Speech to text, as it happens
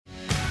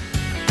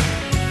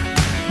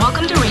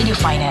Welcome to Radio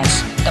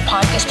Finance, the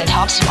podcast that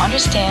helps you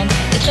understand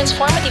the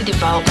transformative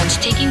developments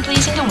taking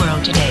place in the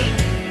world today.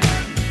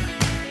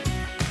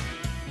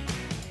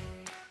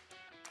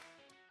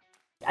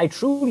 I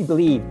truly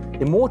believe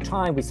the more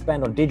time we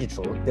spend on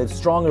digital, the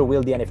stronger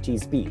will the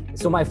NFTs be.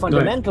 So my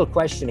fundamental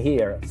question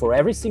here for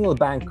every single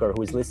banker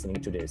who is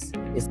listening to this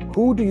is,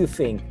 who do you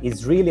think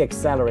is really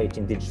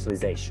accelerating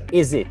digitalization?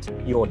 Is it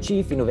your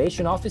chief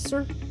innovation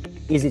officer?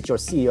 Is it your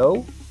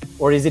CEO?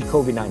 Or is it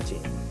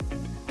COVID-19?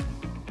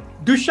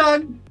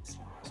 Dusan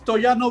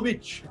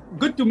Stojanovic,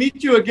 good to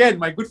meet you again,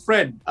 my good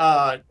friend.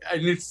 And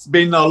it's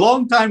been a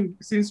long time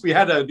since we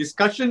had a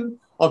discussion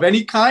of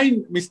any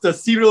kind. Mr.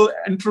 Serial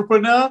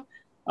Entrepreneur,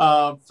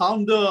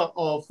 founder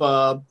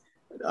of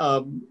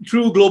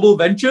True Global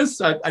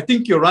Ventures. I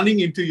think you're running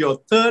into your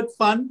third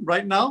fund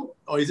right now,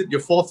 or is it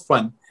your fourth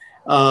fund?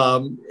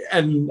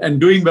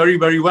 And doing very,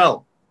 very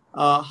well.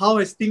 How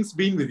has things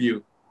been with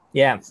you?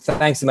 Yeah,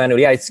 thanks,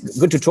 Emmanuel. Yeah, it's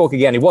good to talk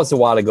again. It was a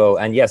while ago,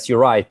 and yes, you're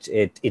right.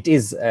 It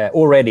is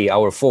already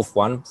our fourth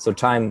one, so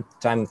time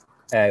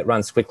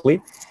runs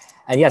quickly.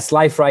 And yes,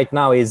 life right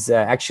now is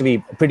actually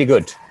pretty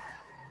good.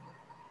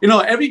 You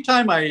know, every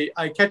time I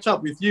catch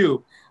up with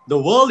you, the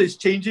world is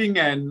changing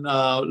and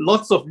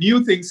lots of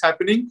new things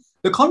happening.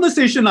 The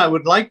conversation I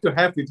would like to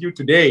have with you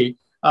today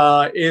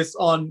is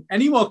on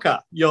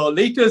Animoca, your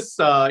latest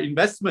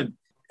investment,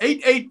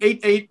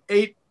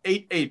 88888888.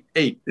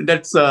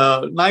 That's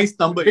a nice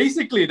number.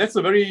 Basically, that's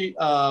a very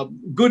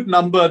good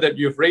number that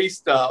you've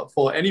raised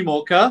for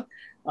Animoca,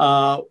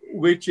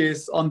 which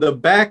is on the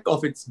back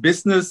of its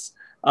business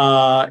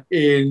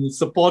in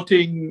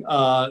supporting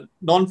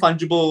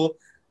non-fungible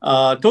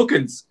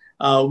tokens,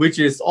 which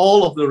is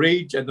all of the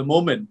rage at the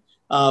moment.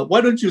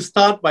 Why don't you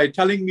start by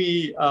telling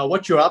me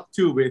what you're up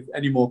to with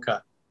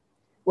Animoca?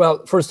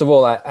 Well, first of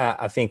all,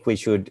 I think we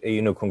should,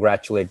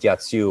 congratulate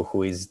Yatsu,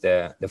 who is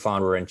the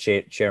founder and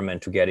chairman,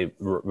 together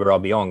with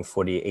Robbie Young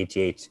for the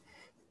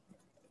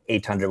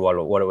 800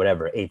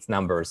 whatever, eight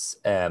numbers,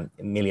 $1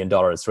 million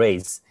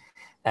raise,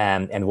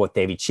 and what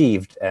they've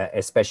achieved,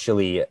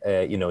 especially,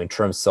 in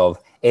terms of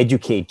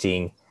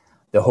educating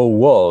the whole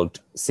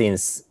world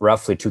since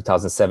roughly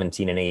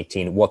 2017 and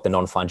 18, what the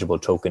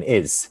non-fungible token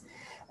is.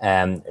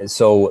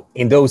 So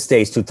in those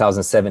days,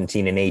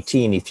 2017 and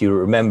 18, if you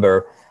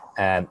remember,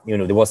 there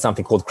was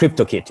something called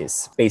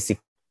CryptoKitties. Basically,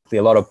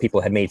 a lot of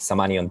people had made some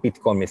money on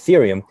Bitcoin,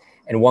 Ethereum,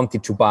 and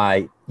wanted to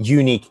buy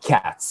unique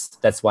cats.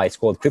 That's why it's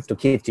called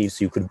CryptoKitties.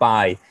 So you could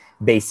buy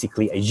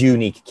basically a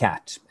unique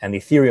cat. And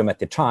Ethereum at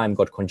the time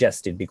got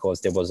congested because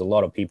there was a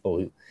lot of people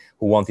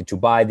who wanted to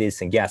buy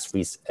this, and gas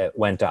fees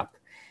went up.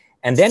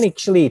 And then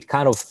actually it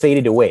kind of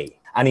faded away.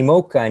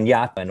 Animoca and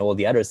Yat and all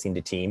the others in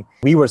the team,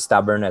 we were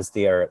stubborn as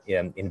their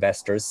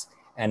investors.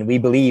 And we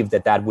believe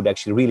that would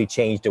actually really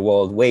change the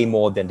world way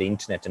more than the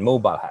internet and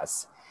mobile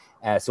has.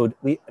 So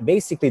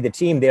the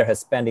team there has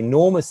spent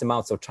enormous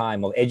amounts of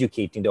time of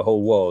educating the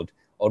whole world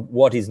on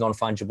what is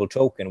non-fungible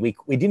token. We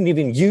didn't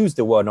even use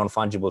the word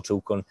non-fungible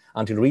token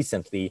until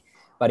recently.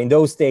 But in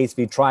those days,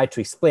 we tried to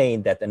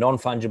explain that the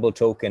non-fungible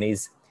token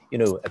is,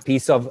 a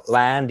piece of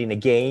land in a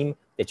game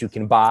that you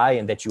can buy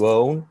and that you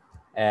own,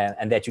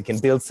 and that you can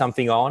build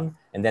something on,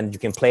 and then you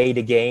can play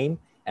the game.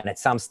 And at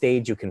some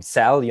stage, you can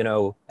sell,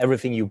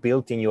 everything you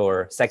built in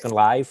your second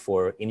life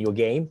or in your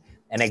game,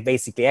 and like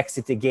basically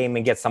exit the game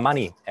and get some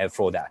money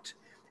for that.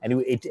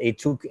 And it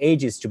took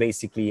ages to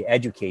basically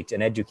educate.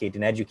 There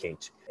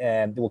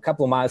were a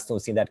couple of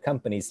milestones in that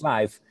company's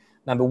life.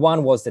 Number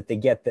one was that they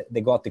got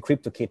the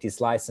CryptoKitties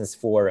license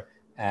for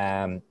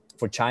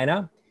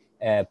China.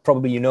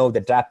 Probably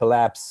that Dapper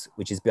Labs,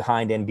 which is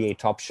behind NBA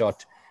Top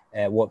Shot,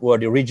 were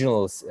the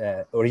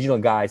original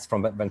guys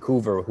from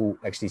Vancouver who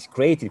actually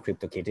created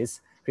CryptoKitties.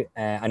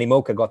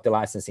 Animoca got the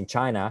license in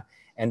China,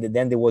 and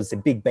then there was a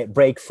big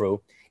breakthrough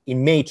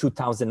in May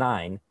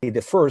 2009.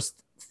 The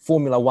first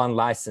Formula One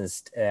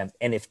licensed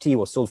NFT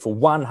was sold for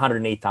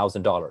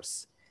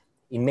 $108,000.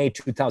 In May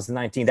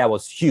 2019, that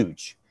was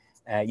huge.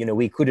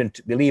 We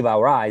couldn't believe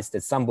our eyes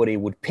that somebody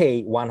would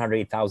pay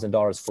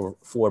 $108,000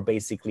 for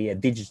basically a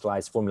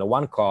digitalized Formula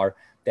One car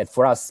that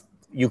for us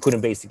you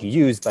couldn't basically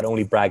use but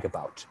only brag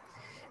about.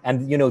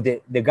 And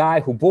the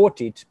guy who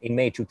bought it in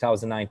May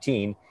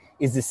 2019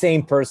 is the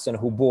same person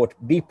who bought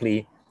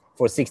Beeple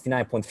for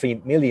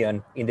 69.3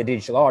 million in the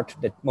digital art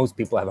that most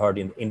people have heard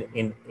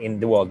in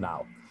the world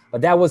now.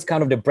 But that was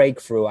kind of the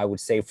breakthrough, I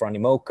would say, for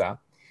Animoca.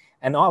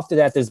 And after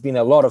that, there's been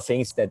a lot of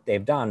things that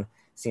they've done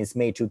since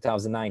May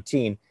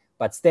 2019.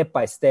 But step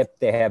by step,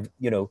 they have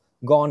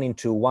gone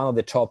into one of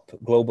the top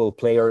global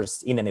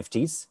players in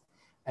NFTs,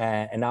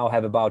 and now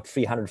have about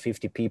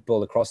 350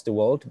 people across the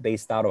world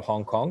based out of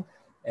Hong Kong,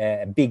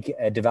 a big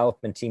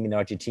development team in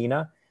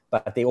Argentina.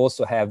 But they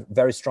also have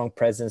very strong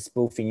presence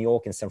both in New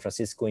York and San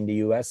Francisco in the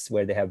US,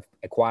 where they have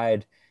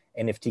acquired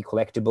NFT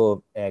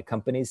collectible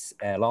companies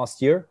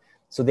last year.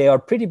 So they are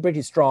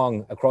pretty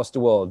strong across the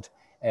world.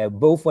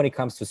 both when it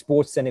comes to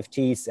sports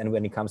NFTs and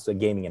when it comes to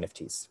gaming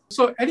NFTs.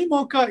 So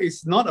Animoca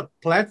is not a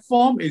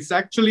platform; it's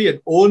actually an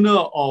owner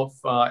of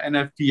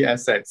NFT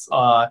assets.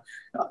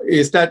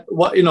 Is that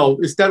what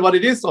Is that what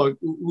it is, or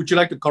would you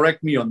like to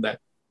correct me on that?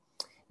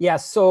 Yeah.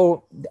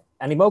 So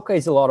Animoca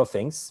is a lot of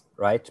things,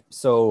 right?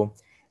 So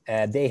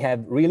they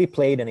have really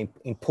played an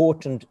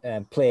important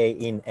play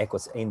in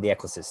the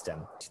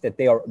ecosystem. That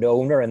they are the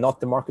owner and not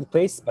the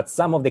marketplace, but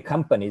some of the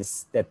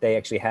companies that they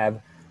actually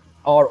have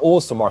are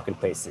also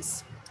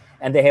marketplaces.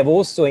 And they have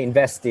also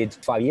invested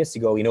 5 years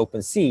ago in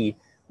OpenSea,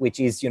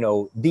 which is,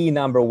 the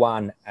number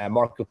one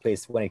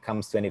marketplace when it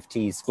comes to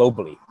NFTs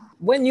globally.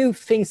 When new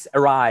things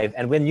arrive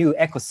and when new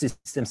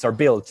ecosystems are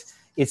built,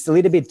 it's a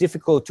little bit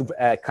difficult to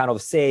kind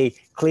of say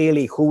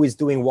clearly who is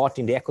doing what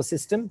in the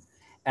ecosystem.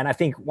 And I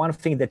think one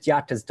thing that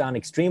Yat has done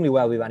extremely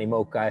well with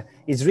Animoca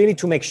is really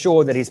to make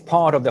sure that he's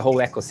part of the whole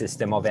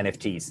ecosystem of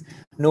NFTs,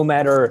 no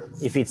matter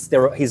if it's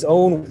his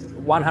own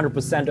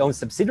 100% owned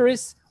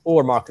subsidiaries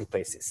or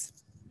marketplaces.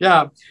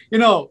 Yeah,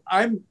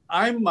 I'm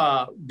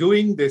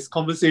doing this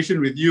conversation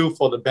with you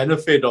for the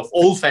benefit of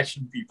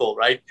old-fashioned people,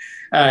 right?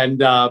 And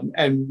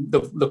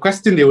the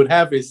question they would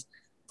have is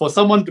for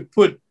someone to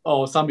put,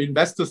 or some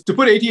investors to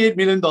put $88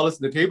 million on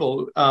the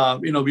table.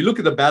 We look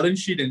at the balance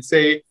sheet and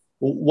say,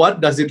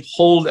 what does it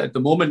hold at the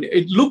moment?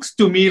 It looks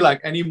to me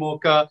like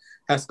Animoca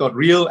has got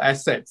real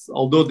assets,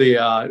 although they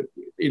are,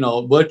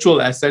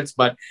 virtual assets.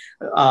 But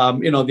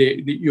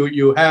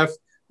you have.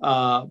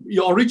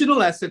 Your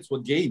original assets were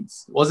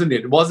games, wasn't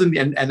it? It wasn't the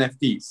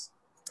NFTs.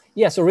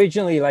 Yes,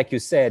 originally, like you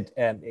said,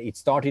 it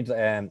started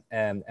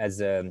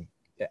as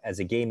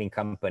a gaming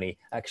company.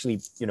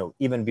 Actually,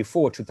 even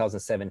before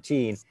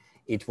 2017,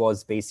 it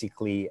was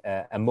basically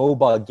a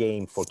mobile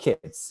game for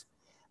kids.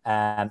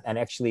 And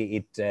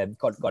actually, it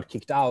got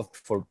kicked out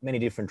for many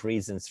different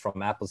reasons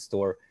from Apple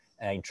Store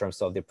in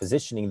terms of their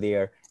positioning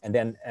there. And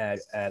then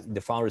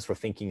the founders were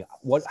thinking,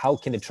 how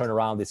can they turn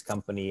around this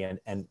company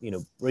and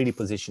really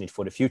position it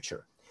for the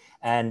future?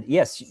 And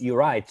yes, you're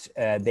right.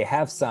 They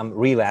have some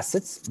real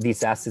assets.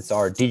 These assets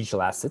are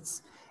digital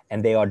assets,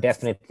 and they are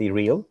definitely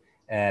real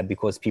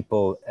because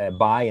people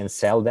buy and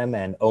sell them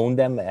and own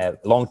them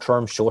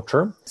long-term,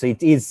 short-term. So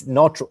it is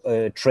not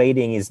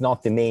trading is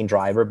not the main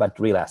driver, but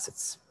real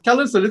assets. Tell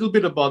us a little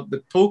bit about the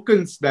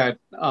tokens that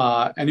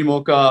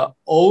Animoca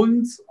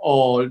owns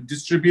or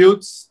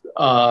distributes.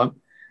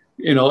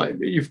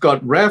 You've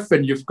got REV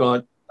and you've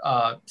got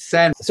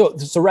Sand. So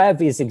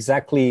REV is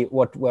exactly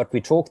what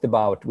we talked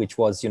about, which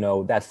was,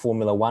 that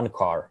Formula One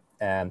car,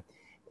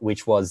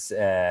 which was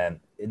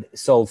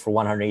sold for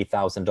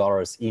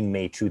 $108,000 in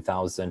May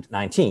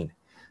 2019.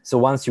 So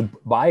once you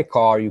buy a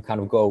car, you kind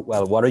of go,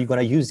 well, what are you going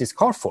to use this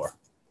car for?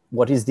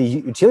 What is the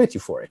utility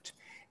for it?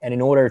 And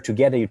in order to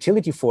get a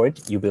utility for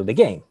it, you build a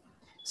game.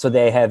 So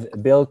they have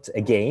built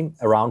a game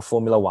around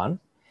Formula One.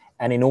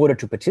 And in order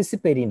to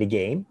participate in the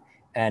game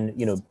and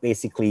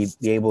basically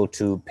be able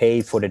to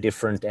pay for the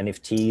different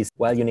NFTs,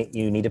 well, you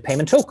need a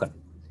payment token.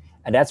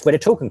 And that's where the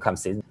token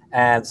comes in.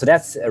 And so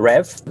that's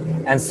REV.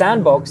 And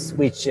Sandbox,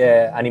 which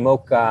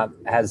Animoca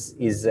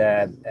is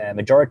a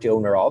majority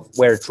owner of,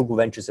 where Truegle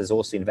Ventures has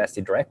also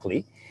invested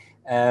directly,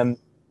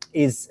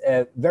 is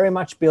very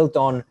much built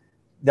on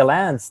the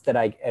lands that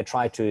I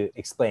try to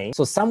explain.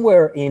 So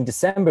somewhere in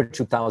December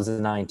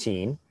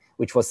 2019,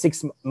 which was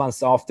 6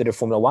 months after the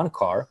Formula One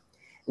car,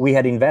 we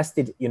had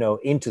invested,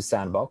 into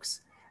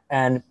Sandbox.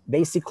 And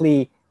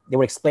basically, they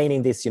were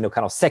explaining this,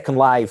 kind of Second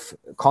Life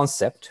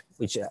concept,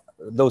 which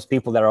those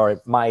people that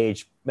are my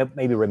age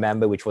maybe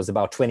remember, which was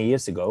about 20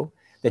 years ago,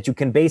 that you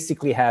can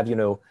basically have,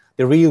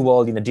 the real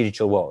world in a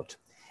digital world.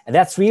 And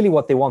that's really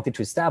what they wanted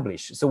to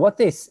establish. So what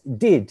they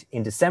did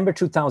in December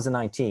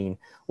 2019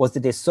 was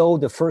that they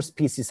sold the first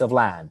pieces of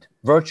land,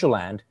 virtual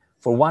land,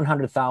 for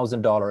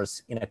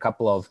 $100,000 in a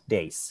couple of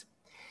days.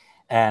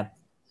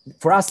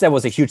 For us, that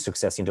was a huge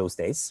success in those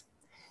days.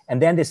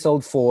 And then they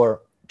sold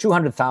for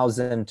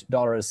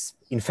 $200,000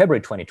 in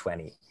February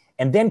 2020.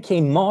 And then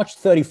came March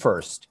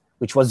 31st,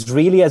 which was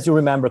really, as you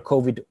remember,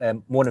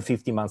 COVID more than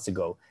 15 months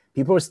ago.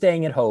 People were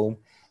staying at home,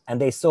 and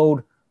they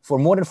sold for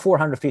more than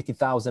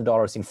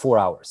 $450,000 in 4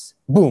 hours.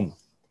 Boom.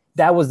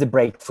 That was the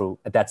breakthrough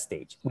at that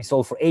stage. We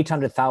sold for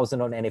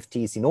 $800,000 on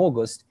NFTs in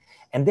August.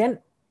 And then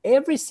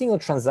every single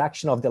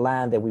transaction of the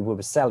land that we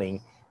were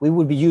selling, we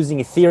would be using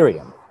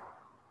Ethereum.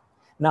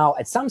 Now,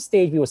 at some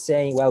stage, we were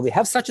saying, well, we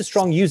have such a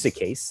strong user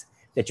case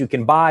that you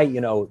can buy,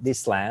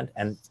 this land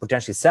and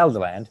potentially sell the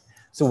land.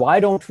 So why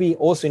don't we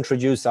also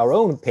introduce our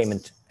own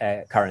payment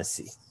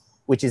currency,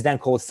 which is then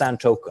called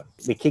Sand Token?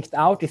 We kicked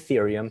out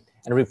Ethereum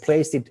and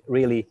replaced it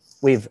really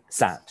with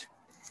Sand.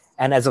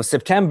 And as of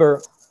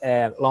September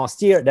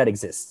last year, that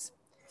exists.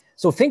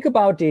 So think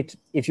about it,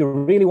 if you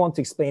really want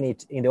to explain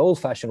it in the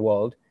old-fashioned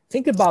world,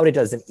 think about it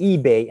as an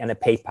eBay and a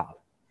PayPal.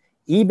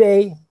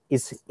 eBay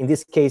is, in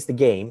this case, the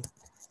game,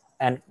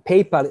 and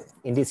PayPal,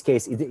 in this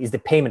case, is the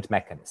payment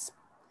mechanism.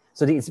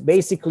 So it's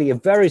basically a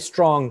very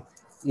strong,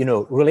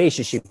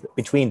 relationship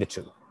between the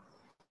two.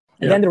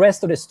 And then the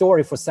rest of the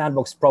story for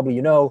Sandbox, probably,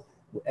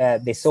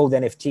 they sold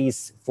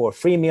NFTs for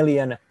 $3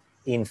 million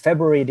in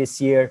February this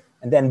year.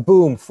 And then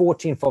boom,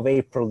 14th of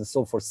April, they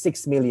sold for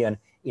 6 million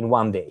in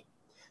one day.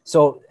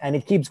 So, and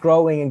it keeps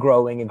growing and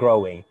growing and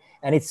growing.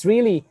 And it's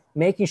really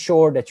making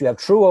sure that you have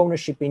true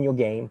ownership in your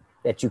game,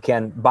 that you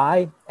can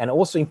buy and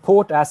also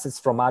import assets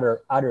from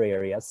other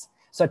areas.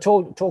 So I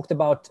talked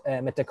about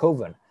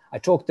Metakoven. I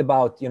talked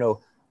about,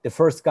 the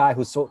first guy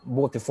who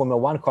bought the Formula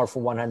One car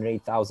for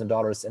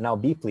 $108,000 and now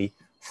Beepley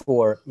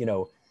for,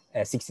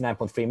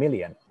 69.3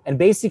 million. And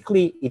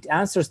basically it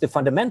answers the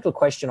fundamental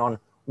question on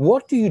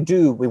what do you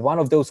do with one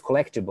of those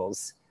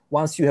collectibles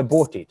once you have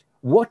bought it?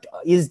 What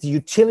is the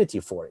utility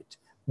for it?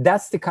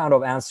 That's the kind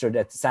of answer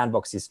that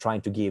Sandbox is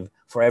trying to give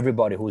for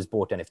everybody who's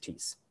bought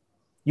NFTs.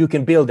 You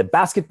can build a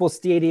basketball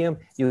stadium,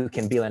 you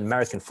can build an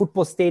American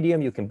football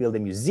stadium, you can build a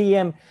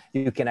museum,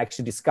 you can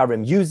actually discover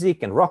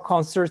music and rock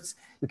concerts.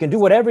 You can do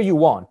whatever you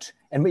want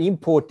and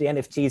import the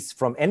NFTs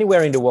from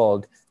anywhere in the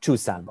world to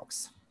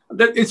Sandbox.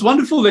 It's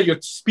wonderful that you're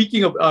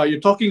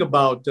talking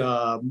about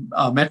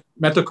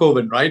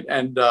Metakoven, right?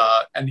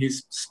 And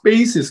his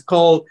space is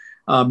called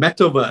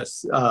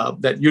Metaverse,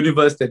 that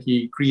universe that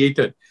he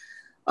created.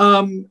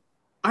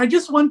 I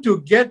just want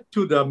to get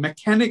to the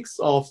mechanics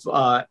of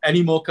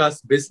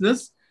Animoca's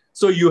business.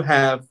 So you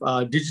have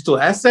digital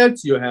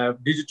assets, you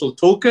have digital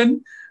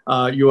token,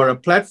 you are a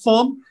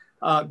platform.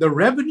 The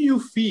revenue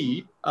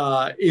feed,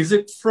 is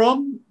it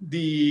from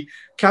the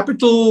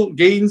capital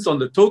gains on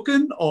the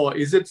token, or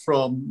is it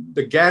from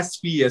the gas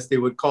fee, as they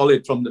would call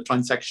it, from the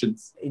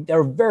transactions? There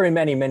are very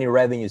many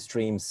revenue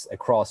streams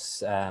across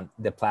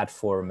the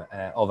platform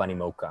of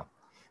Animoca.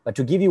 But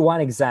to give you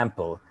one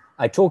example,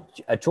 I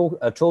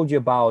told you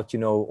about,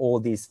 all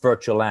these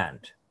virtual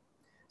land.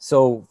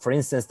 So for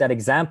instance, that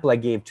example I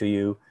gave to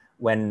you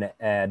when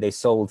they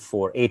sold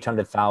for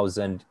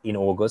 800,000 in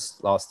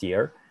August last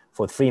year,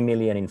 for 3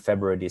 million in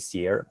February this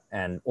year,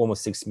 and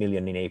almost 6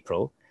 million in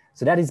April.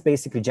 So that is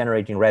basically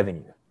generating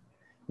revenue.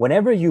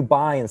 Whenever you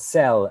buy and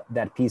sell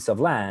that piece of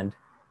land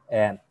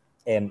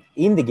in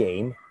the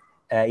game,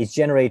 it's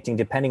generating,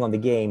 depending on the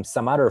game,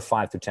 some other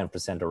 5 to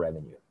 10% of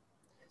revenue.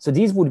 So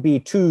these would be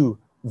two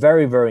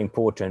very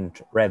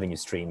important revenue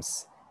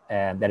streams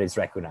that is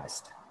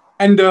recognized.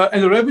 And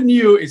the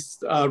revenue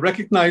is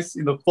recognized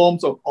in the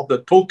forms of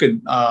the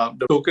token or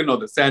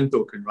the SAND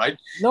token, right?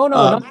 No,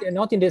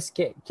 not in this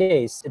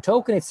case. The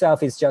token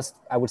itself is just,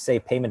 I would say,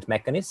 a payment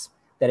mechanism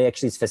that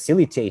actually is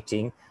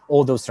facilitating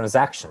all those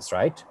transactions,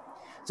 right?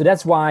 So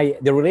that's why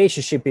the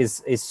relationship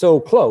is so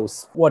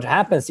close. What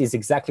happens is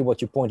exactly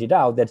what you pointed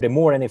out, that the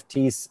more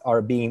NFTs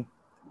are being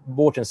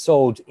bought and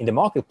sold in the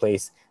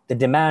marketplace, the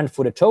demand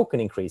for the token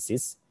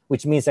increases,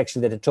 which means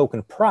actually that the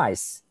token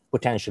price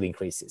potentially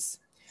increases.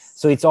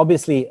 So it's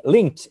obviously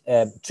linked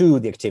to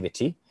the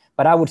activity,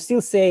 but I would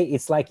still say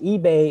it's like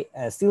eBay,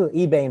 still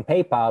eBay and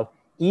PayPal.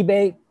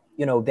 eBay,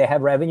 they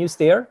have revenues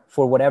there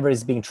for whatever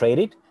is being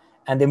traded.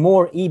 And the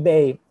more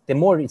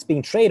it's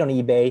being traded on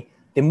eBay,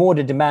 the more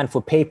the demand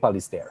for PayPal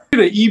is there.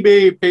 The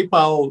eBay,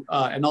 PayPal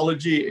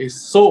analogy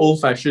is so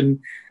old-fashioned.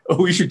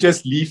 We should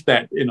just leave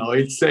that.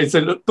 It's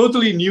a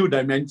totally new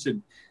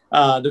dimension.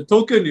 The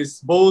token is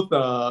both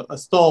a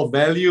store of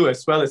value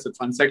as well as a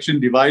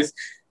transaction device.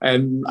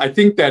 And I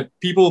think that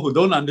people who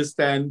don't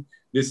understand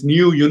this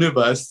new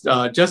universe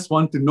just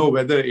want to know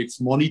whether it's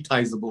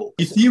monetizable.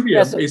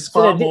 Ethereum is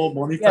far more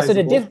monetizable. Yeah, so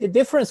the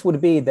difference would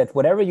be that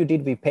whatever you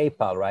did with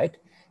PayPal, right,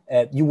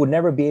 you would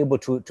never be able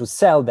to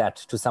sell that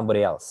to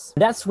somebody else.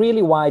 That's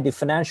really why the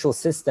financial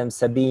systems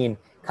have been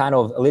kind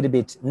of a little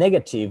bit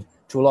negative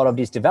to a lot of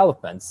these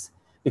developments.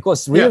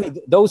 Because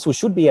really, those who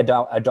should be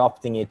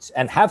adopting it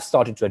and have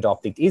started to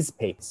adopt it is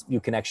PayPal. You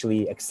can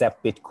actually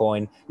accept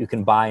Bitcoin. You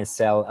can buy and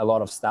sell a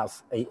lot of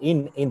stuff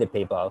in the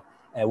PayPal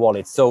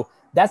wallet. So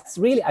that's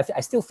really,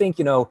 I still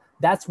think,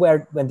 that's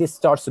when this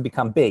starts to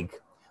become big,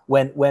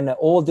 when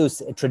all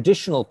those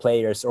traditional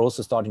players are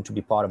also starting to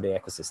be part of the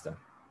ecosystem.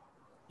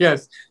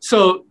 Yes.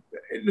 So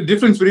the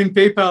difference between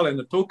PayPal and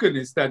the token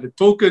is that the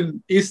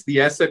token is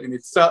the asset in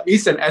itself,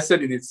 is an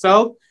asset in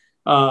itself.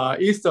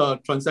 Is the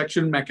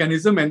transaction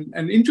mechanism,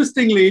 and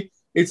interestingly,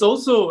 it's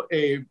also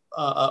a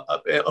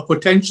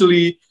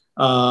potentially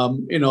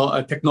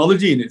a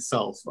technology in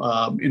itself.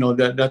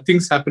 There are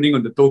things happening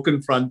on the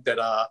token front that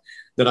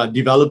are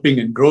developing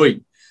and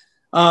growing.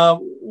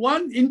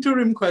 One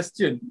interim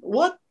question: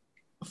 what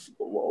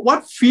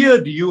fear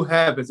do you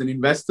have as an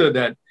investor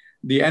that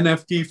the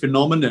NFT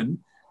phenomenon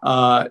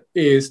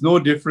is no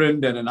different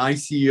than an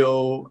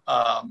ICO,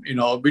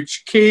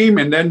 which came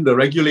and then the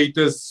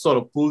regulators sort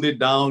of pulled it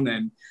down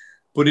and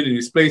put it in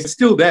its place? It's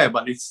still there,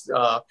 but it's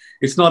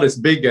not as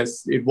big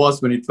as it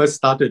was when it first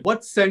started.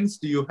 What sense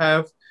do you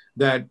have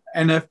that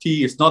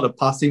NFT is not a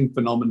passing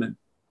phenomenon?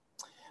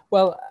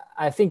 Well,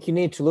 I think you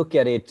need to look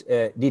at it.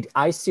 Did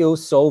ICO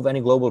solve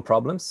any global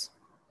problems?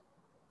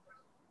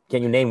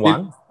 Can you name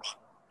one?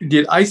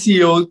 Did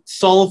ICO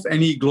solve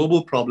any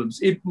global problems?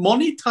 It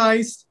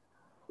monetized.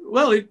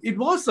 Well, it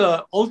was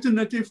an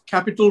alternative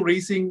capital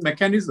raising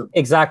mechanism.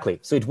 Exactly.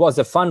 So it was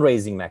a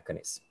fundraising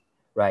mechanism,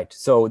 right?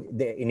 So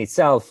in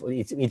itself,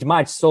 it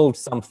might solve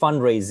some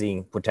fundraising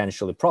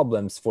potentially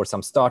problems for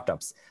some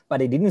startups,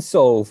 but it didn't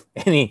solve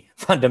any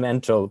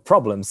fundamental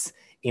problems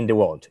in the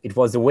world. It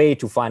was a way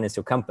to finance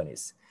your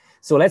companies.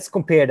 So let's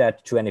compare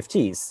that to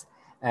NFTs.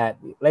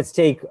 Let's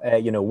take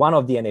one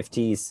of the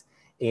NFTs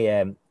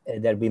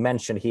that we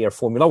mentioned here,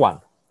 Formula One,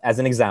 as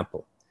an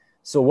example.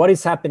 So what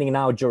is happening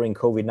now during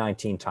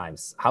COVID-19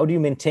 times? How do you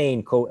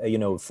maintain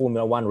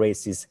Formula One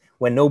races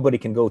when nobody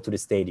can go to the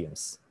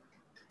stadiums?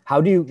 How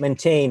do you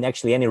maintain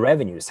actually any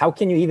revenues? How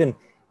can you even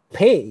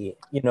pay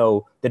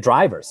the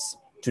drivers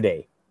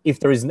today if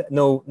there is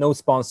no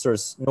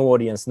sponsors, no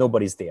audience,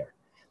 nobody's there?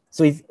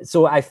 So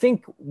I think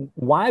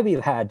why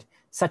we've had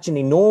such an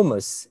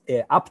enormous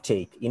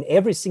uptake in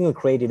every single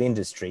creative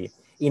industry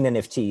in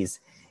NFTs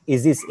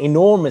is this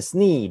enormous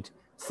need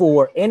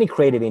for any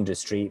creative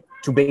industry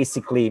to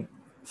basically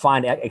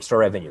find extra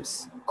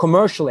revenues,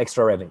 commercial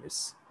extra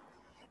revenues.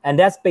 And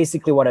that's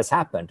basically what has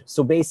happened.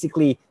 So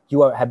basically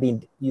you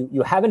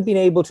haven't been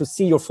able to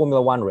see your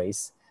Formula One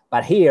race,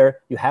 but here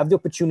you have the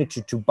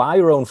opportunity to buy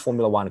your own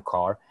Formula One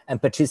car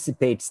and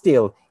participate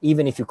still,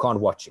 even if you can't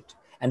watch it.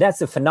 And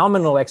that's a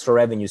phenomenal extra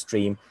revenue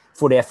stream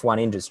for the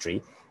F1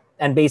 industry,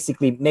 and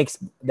basically makes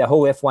the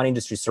whole F1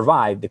 industry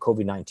survive the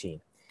COVID-19.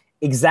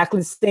 Exactly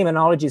the same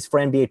analogies for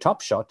NBA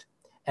Top Shot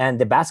and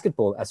the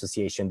basketball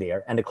association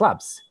there and the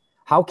clubs.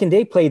 How can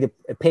they pay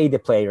the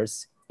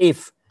players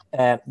if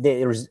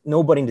there is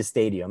nobody in the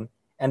stadium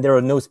and there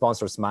are no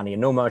sponsors' money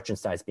and no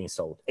merchandise being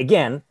sold?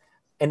 Again,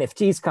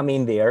 NFTs come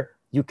in there.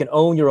 You can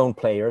own your own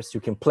players. You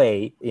can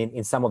play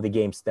in some of the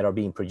games that are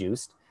being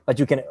produced, but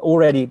you can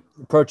already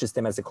purchase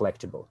them as a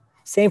collectible.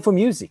 Same for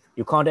music.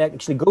 You can't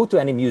actually go to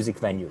any music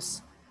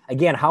venues.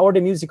 Again, how are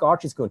the music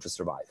artists going to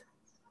survive?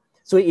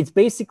 So it's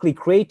basically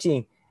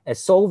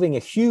solving a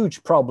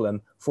huge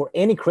problem for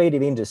any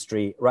creative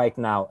industry right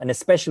now, and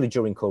especially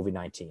during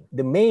COVID-19.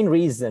 The main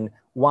reason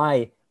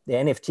why the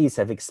NFTs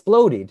have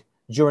exploded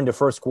during the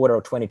first quarter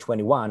of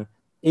 2021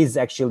 is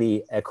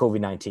actually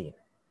COVID-19.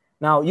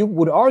 Now, you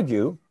would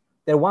argue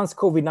that once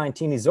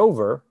COVID-19 is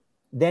over,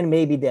 then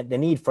maybe the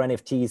need for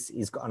NFTs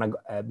is going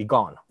to be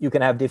gone. You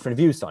can have different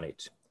views on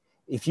it.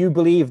 If you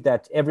believe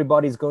that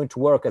everybody's going to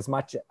work as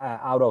much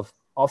out of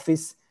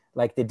office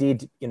like they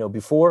did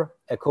before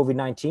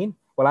COVID-19,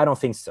 well, I don't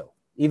think so.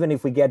 Even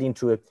if we get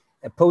into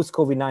a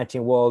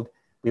post-COVID-19 world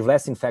with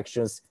less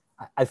infections,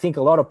 I think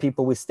a lot of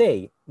people will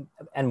stay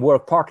and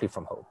work partly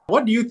from home.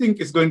 What do you think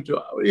is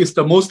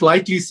the most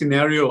likely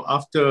scenario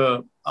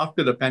after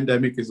the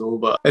pandemic is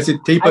over, as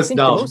it tapers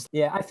down?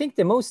 I think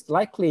the most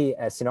likely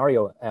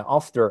scenario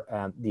after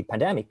the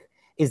pandemic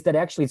is that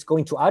actually it's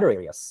going to other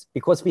areas,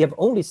 because we have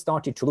only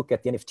started to look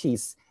at the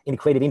NFTs in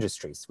creative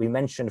industries. We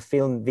mentioned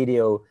film,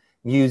 video,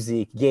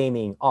 music,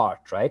 gaming,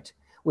 art, right?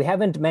 We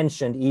haven't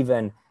mentioned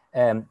even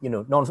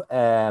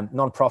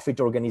non-profit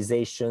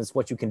organizations,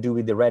 what you can do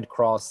with the Red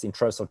Cross in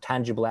terms of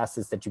tangible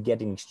assets that you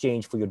get in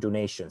exchange for your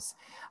donations.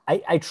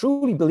 I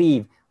truly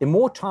believe the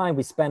more time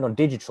we spend on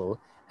digital,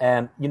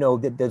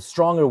 the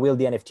stronger will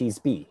the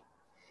NFTs be.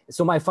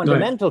 So my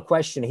fundamental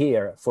question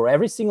here for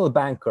every single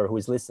banker who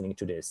is listening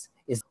to this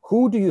is,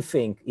 who do you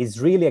think is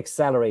really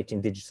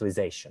accelerating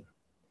digitalization?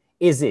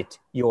 Is it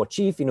your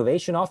chief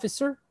innovation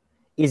officer?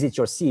 Is it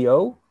your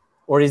CEO?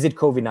 Or is it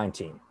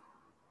COVID-19?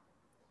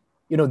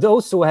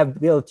 Those who have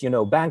built,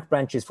 bank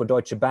branches for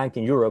Deutsche Bank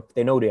in Europe,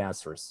 they know the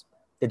answers.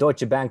 The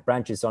Deutsche Bank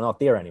branches are not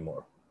there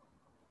anymore.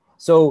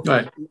 So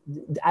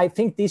I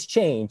think this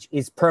change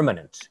is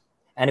permanent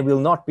and it will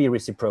not be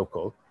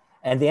reciprocal.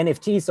 And the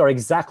NFTs are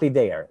exactly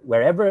there.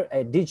 Wherever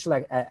a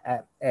digital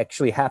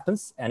actually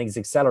happens and is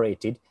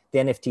accelerated, the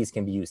NFTs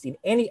can be used in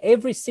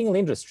every single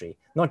industry,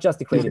 not just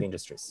the creative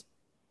industries.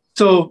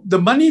 So the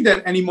money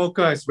that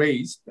Animoca has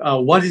raised,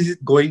 what is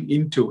it going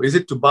into? Is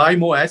it to buy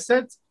more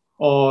assets,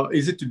 or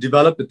is it to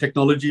develop the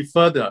technology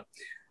further?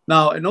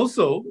 Now, and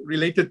also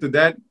related to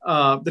that,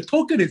 the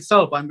token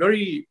itself, I'm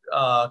very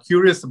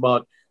curious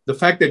about the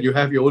fact that you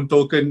have your own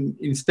token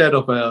instead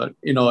of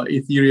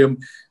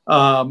Ethereum.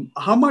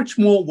 How much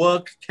more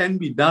work can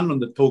be done on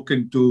the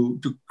token to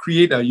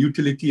create a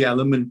utility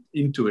element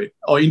into it,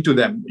 or into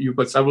them? You've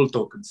got several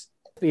tokens.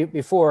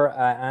 Before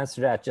I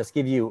answer that, just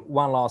give you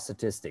one last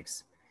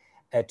statistics.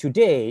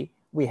 Today,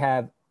 we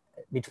have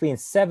between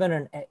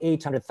 700,000 and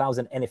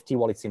 800,000 NFT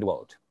wallets in the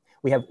world.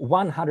 We have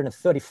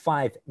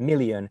 135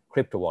 million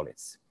crypto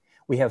wallets.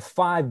 We have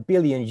 5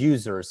 billion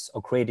users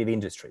of creative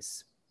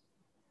industries.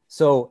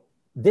 So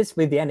this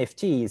with the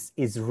NFTs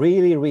is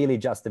really, really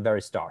just the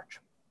very start.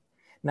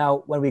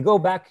 Now, when we go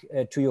back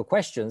to your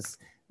questions,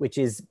 which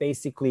is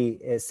basically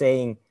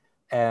saying,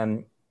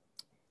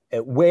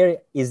 where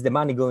is the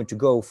money going to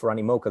go for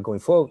Animoca going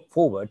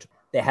forward?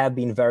 They have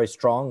been very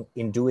strong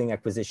in doing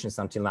acquisitions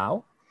until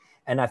now.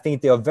 And I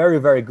think they are very,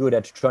 very good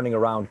at turning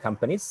around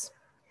companies.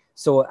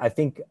 So I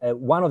think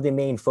one of the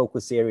main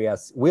focus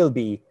areas will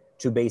be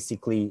to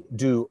basically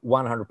do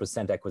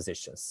 100%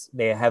 acquisitions.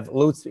 They have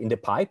loads in the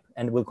pipe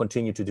and will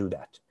continue to do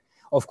that.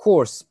 Of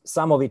course,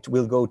 some of it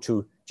will go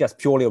to just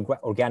purely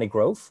organic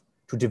growth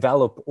to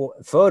develop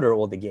further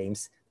all the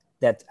games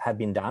that have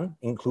been done,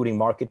 including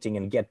marketing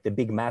and get the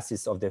big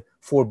masses of the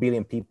 4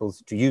 billion people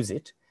to use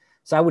it.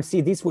 So I would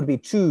say this would be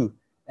two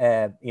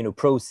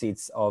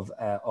proceeds of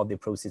the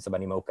proceeds of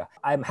Animoca.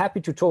 I'm happy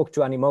to talk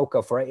to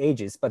Animoca for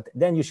ages, but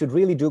then you should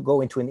really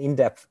go into an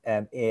in-depth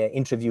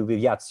interview with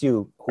Yat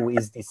Siu, who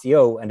is the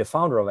CEO and the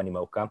founder of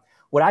Animoca.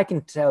 What I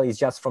can tell is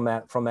just from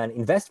an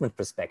investment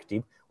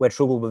perspective, where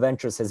True Global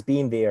Ventures has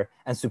been there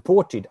and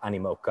supported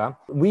Animoca,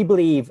 we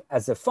believe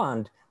as a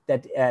fund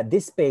that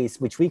this space,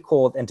 which we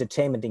call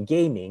entertainment and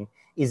gaming,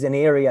 is an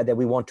area that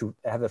we want to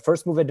have a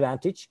first move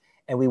advantage,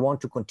 and we want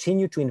to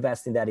continue to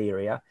invest in that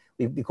area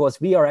because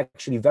we are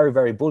actually very,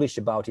 very bullish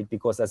about it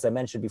because, as I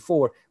mentioned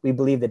before, we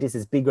believe that this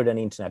is bigger than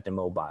internet and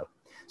mobile.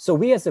 So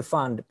we as a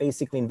fund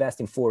basically invest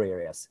in 4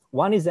 areas.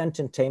 One is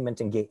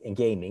entertainment and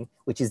gaming,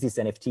 which is this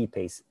NFT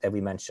piece that we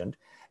mentioned.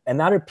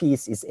 Another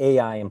piece is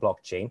AI and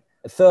blockchain.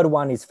 A third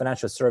one is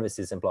financial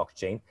services and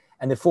blockchain.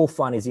 And the fourth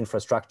one is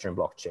infrastructure and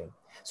blockchain.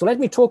 So let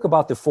me talk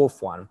about the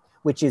fourth one,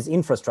 which is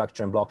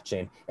infrastructure and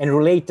blockchain, and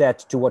relate that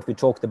to what we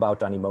talked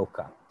about on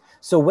Animoca.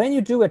 So when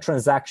you do a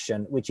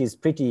transaction, which is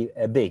pretty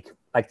big,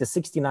 like the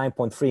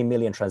 69.3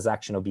 million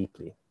transaction of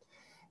Beeply,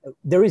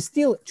 there is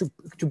still,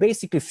 to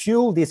basically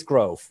fuel this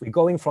growth, we're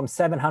going from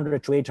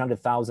 700 to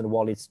 800,000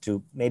 wallets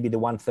to maybe the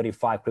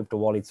 135 crypto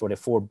wallets or the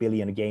 4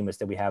 billion gamers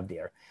that we have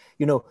there.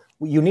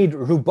 You need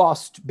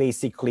robust,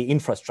 basically,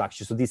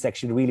 infrastructure so this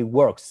actually really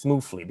works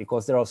smoothly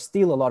because there are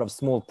still a lot of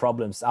small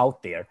problems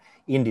out there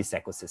in this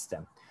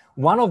ecosystem.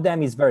 One of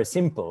them is very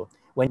simple.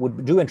 When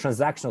we do a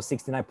transaction of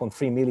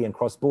 69.3 million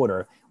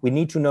cross-border, we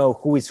need to know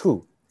who is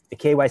who, the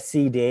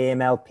KYC, the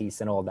AML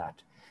piece, and all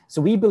that.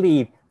 So we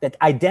believe that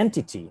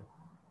identity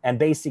and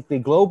basically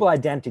global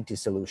identity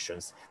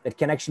solutions that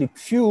can actually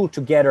fuel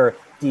together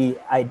the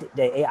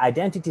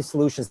identity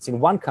solutions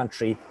in one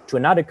country to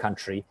another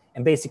country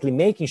and basically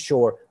making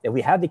sure that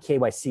we have the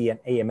KYC and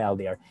AML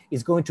there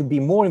is going to be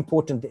more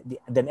important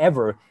than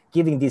ever,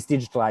 given this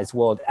digitalized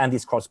world and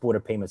this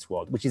cross-border payments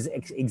world, which is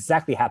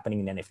exactly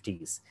happening in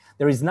NFTs.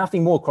 There is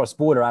nothing more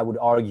cross-border, I would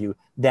argue,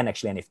 than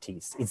actually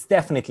NFTs. It's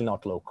definitely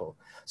not local.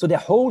 So the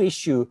whole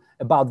issue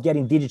about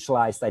getting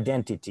digitalized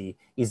identity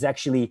is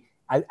actually,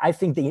 I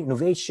think the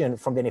innovation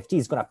from the NFT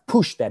is going to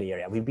push that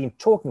area. We've been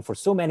talking for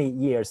so many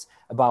years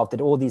about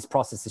that all these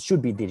processes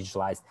should be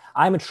digitalized.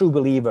 I'm a true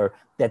believer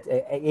that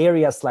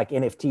areas like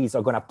NFTs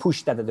are going to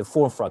push that at the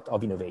forefront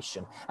of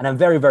innovation. And I'm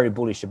very, very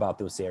bullish about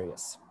those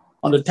areas.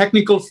 On the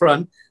technical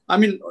front, I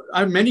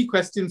have many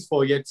questions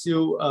for Yat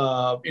Siu,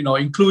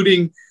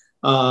 including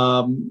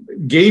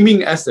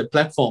gaming as a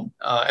platform,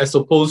 as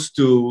opposed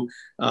to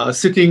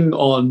sitting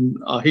on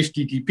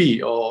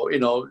HTTP or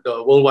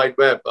the World Wide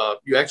Web.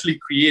 You actually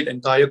create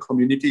entire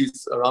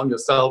communities around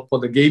yourself for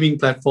the gaming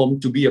platform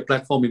to be a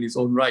platform in its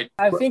own right.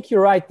 I think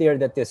you're right there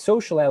that the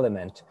social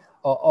element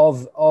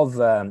of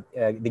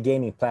the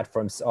gaming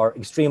platforms are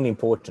extremely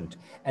important,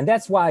 and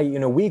that's why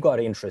we got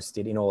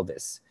interested in all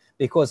this,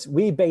 because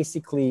we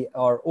basically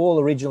are all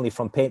originally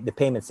from the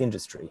payments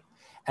industry.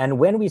 And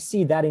when we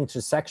see that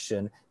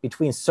intersection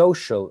between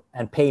social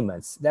and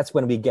payments, that's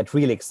when we get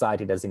really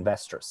excited as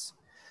investors.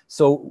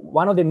 So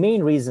one of the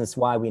main reasons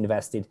why we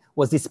invested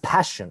was this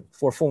passion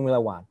for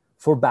Formula One,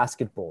 for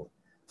basketball,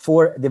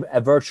 for a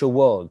virtual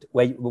world,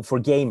 for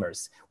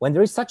gamers. When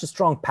there is such a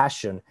strong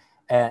passion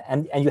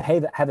and you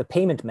have a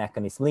payment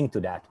mechanism linked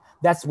to that,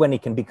 that's when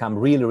it can become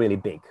really, really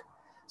big.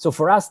 So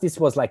for us, this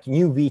was like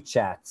new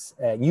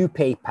WeChats, new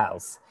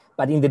PayPals,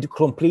 but in the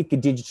completely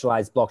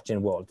digitalized blockchain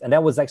world. And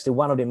that was actually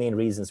one of the main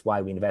reasons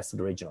why we invested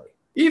originally.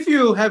 If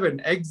you have an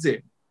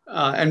exit,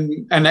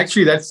 and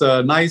actually that's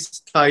a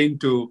nice tie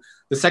into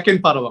the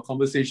second part of our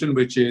conversation,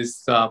 which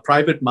is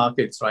private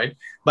markets, right?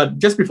 But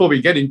just before we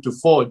get into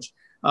Forge,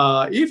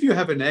 if you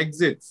have an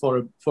exit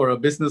for a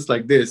business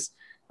like this,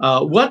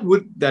 what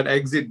would that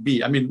exit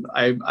be?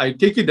 I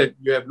take it that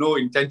you have no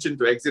intention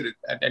to exit it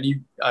at any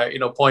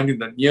point in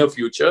the near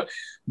future,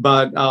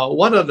 but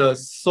what are the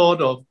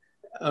sort of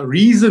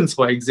reasons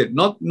for exit,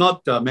 not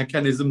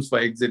mechanisms for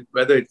exit,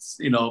 whether it's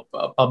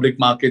public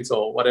markets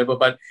or whatever,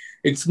 but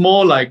it's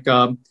more like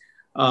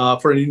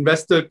for an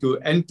investor to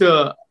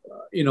enter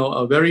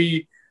a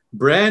very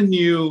brand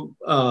new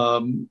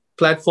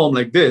platform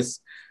like this.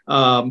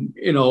 When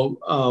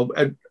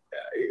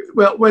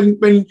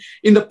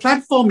in the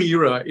platform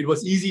era, it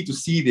was easy to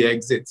see the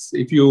exits.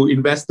 If you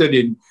invested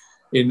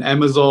in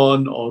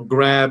Amazon or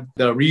Grab,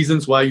 there are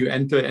reasons why you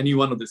enter any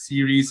one of the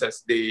series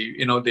as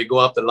they go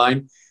up the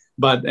line.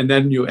 And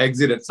then you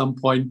exit at some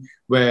point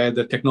where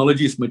the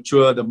technology is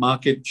mature, the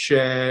market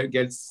share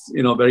gets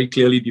very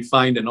clearly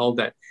defined and all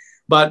that.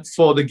 But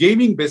for the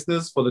gaming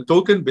business, for the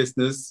token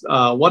business,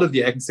 what are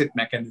the exit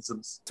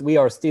mechanisms? We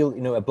are still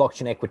a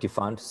blockchain equity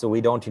fund, so we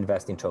don't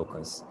invest in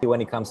tokens.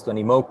 When it comes to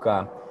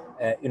Animoca,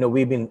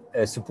 we've been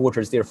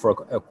supporters there for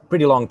a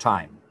pretty long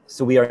time.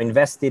 So we are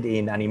invested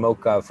in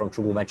Animoca from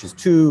True Global Ventures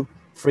 2,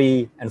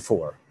 3, and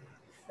 4.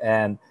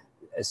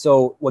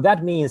 So what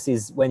that means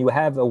is when you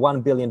have a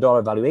 $1 billion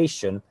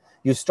valuation,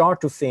 you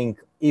start to think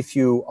if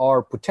you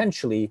are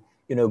potentially,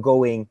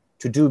 going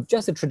to do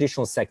just a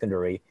traditional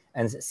secondary,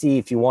 and see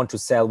if you want to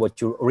sell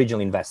what you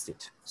originally invested.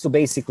 So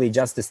basically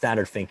just the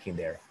standard thinking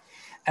there.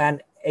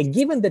 And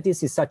given that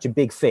this is such a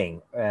big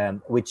thing,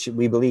 which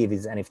we believe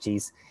is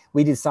NFTs,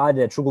 we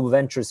decided that True Global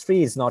Ventures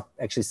 3 is not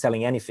actually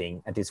selling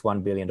anything at this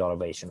 $1 billion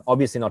valuation.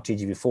 Obviously not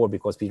TGV4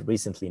 because we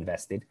recently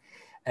invested.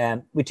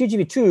 With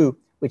TGV2,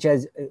 which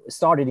has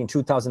started in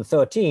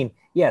 2013,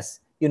 yes,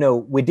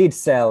 we did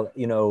sell,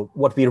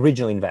 what we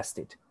originally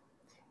invested,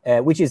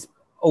 which is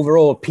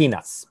overall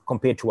peanuts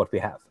compared to what we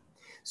have.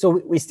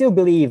 So we still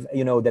believe,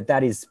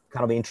 that is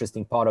kind of an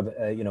interesting part of,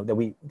 that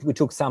we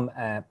took some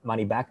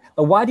money back.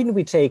 But why didn't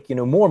we take,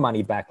 more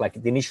money back,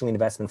 like the initial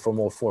investment from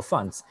all 4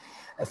 funds?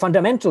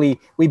 Fundamentally,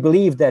 we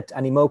believe that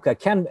Animoca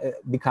can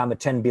become a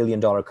 $10 billion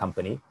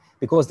company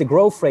because the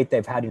growth rate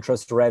they've had in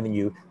trust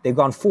revenue, they've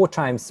gone 4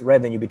 times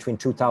revenue between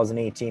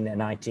 2018 and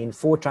 19,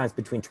 4 times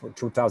between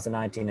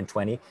 2019 and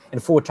 20,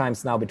 and 4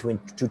 times now between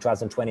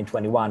 2020 and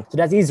 21. So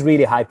that is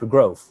really hyper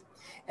growth.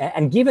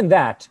 And given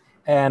that,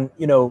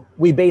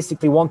 we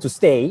basically want to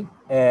stay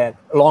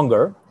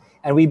longer.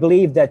 And we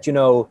believe that,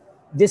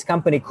 this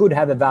company could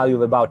have a value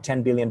of about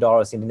 $10 billion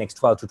in the next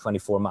 12 to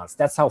 24 months.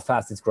 That's how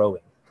fast it's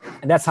growing.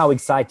 And that's how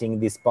exciting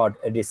this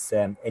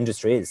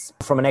industry is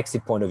from an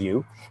exit point of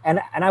view.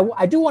 And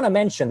I do want to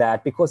mention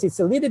that because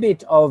it's a little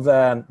bit of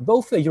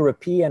both a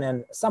European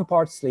and some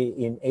parts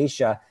in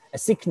Asia, a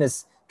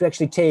sickness to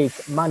actually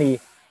take money,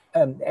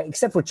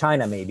 except for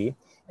China maybe,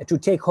 to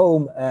take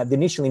home the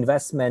initial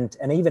investment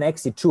and even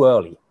exit too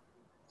early.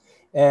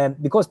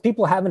 Because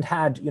people haven't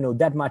had,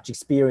 that much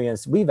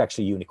experience with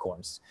actually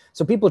unicorns.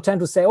 So people tend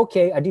to say,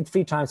 okay, I did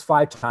 3 times,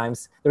 5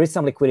 times. There is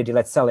some liquidity.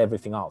 Let's sell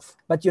everything off.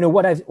 But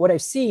what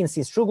I've seen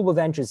since True Global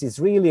Ventures is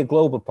really a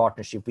global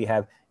partnership. We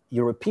have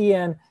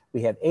European,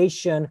 we have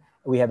Asian,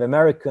 we have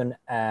American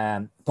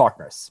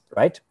partners,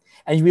 right?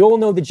 And we all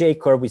know the J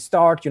curve. We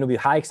start, with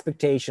high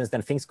expectations,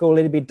 then things go a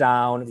little bit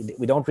down.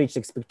 We don't reach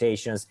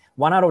expectations.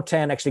 1 out of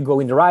 10 actually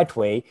go in the right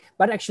way,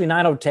 but actually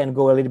 9 out of 10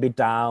 go a little bit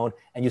down.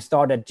 And you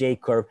start at J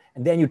curve,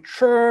 and then you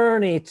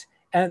turn it,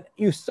 and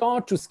you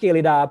start to scale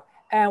it up.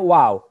 And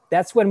wow,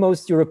 that's when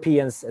most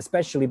Europeans,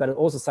 especially, but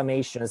also some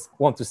Asians,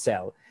 want to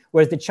sell.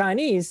 Whereas the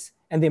Chinese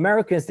and the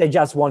Americans, they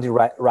just want to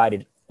ride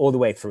it all the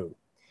way through.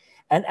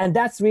 And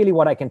that's really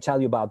what I can tell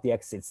you about the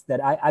exits.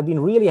 That I've been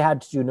really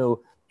had to,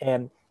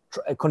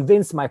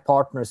 convince my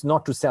partners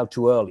not to sell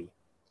too early.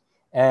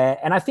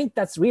 And I think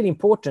that's really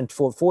important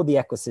for the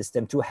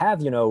ecosystem to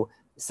have,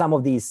 some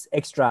of these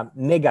extra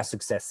mega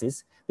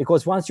successes,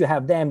 because once you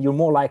have them, you're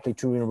more likely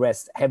to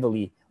invest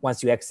heavily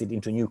once you exit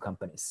into new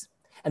companies.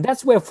 And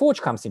that's where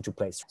Forge comes into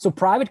place. So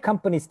private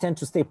companies tend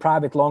to stay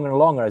private longer and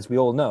longer, as we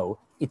all know.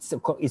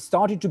 It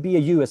started to be a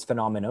US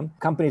phenomenon.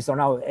 Companies are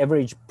now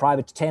average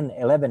private 10,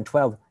 11,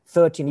 12,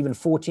 13, even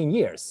 14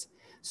 years.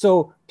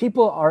 So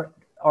people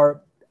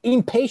are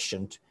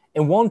impatient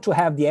and want to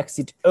have the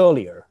exit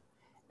earlier.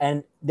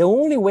 And the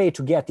only way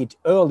to get it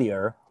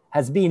earlier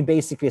has been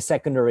basically a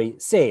secondary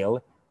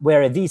sale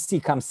where a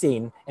VC comes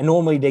in and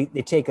normally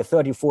they take a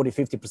 30, 40,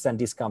 50%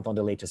 discount on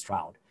the latest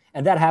round.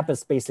 And that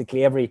happens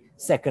basically every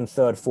 2nd,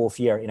 3rd, 4th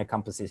year in a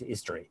company's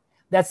history.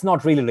 That's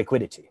not really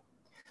liquidity.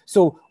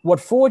 So what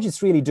Forge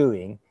is really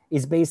doing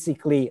is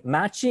basically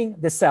matching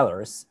the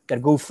sellers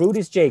that go through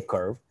this J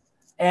curve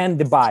and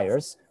the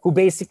buyers who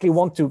basically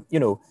want to,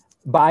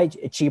 buy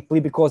cheaply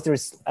because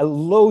there's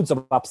loads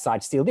of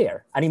upside still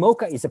there.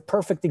 Animoca is a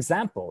perfect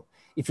example.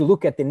 If you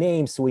look at the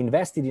names who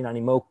invested in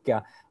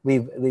Animoca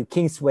with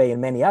Kingsway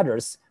and many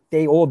others,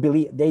 they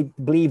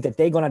believe that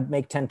they're going to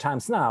make 10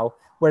 times now,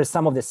 whereas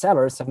some of the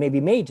sellers have maybe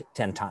made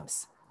 10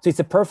 times. So it's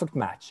a perfect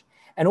match.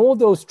 And all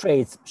those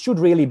trades should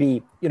really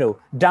be,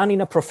 done in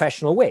a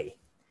professional way.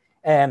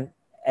 And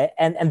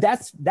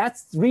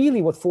that's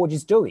really what Forge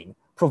is doing,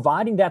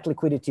 providing that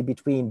liquidity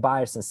between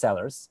buyers and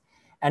sellers.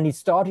 And it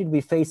started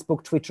with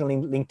Facebook, Twitter,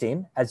 and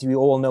LinkedIn. As we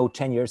all know,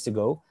 10 years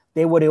ago,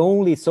 they were the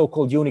only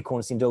so-called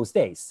unicorns in those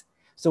days.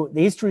 So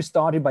the history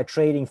started by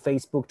trading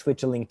Facebook,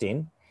 Twitter,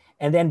 LinkedIn.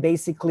 And then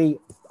basically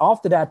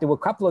after that, there were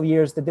a couple of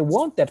years that there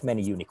weren't that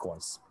many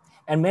unicorns.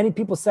 And many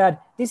people said,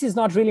 this is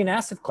not really an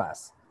asset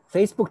class.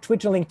 Facebook,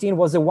 Twitter, LinkedIn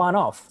was a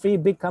one-off. 3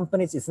 big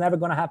companies, it's never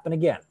going to happen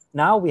again.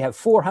 Now we have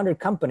 400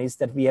 companies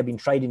that we have been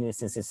trading in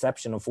since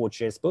inception of Forge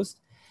Shares Boost,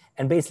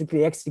 and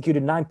basically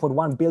executed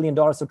 $9.1 billion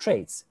of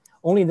trades.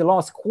 Only in the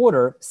last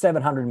quarter,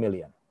 700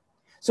 million.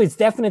 So it's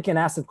definitely an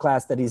asset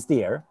class that is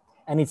there,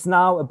 and it's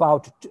now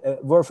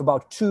worth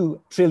about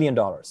 $2 trillion.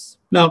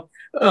 Now,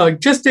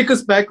 just take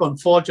us back on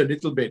Forge a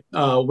little bit.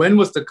 When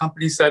was the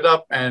company set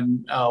up,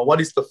 and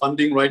what is the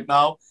funding right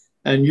now?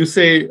 And you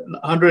say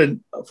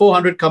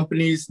 400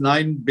 companies,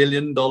 $9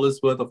 billion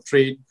worth of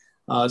trade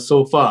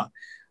so far.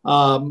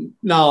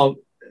 Now,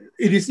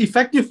 it is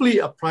effectively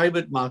a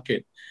private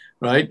market,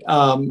 right?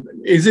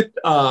 Is it,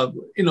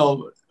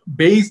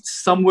 based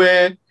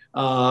somewhere?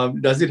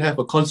 Does it have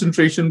a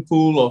concentration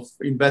pool of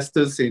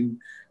investors in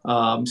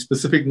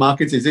specific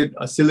markets? Is it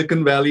a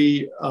Silicon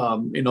Valley,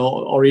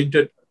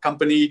 oriented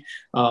company,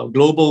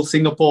 global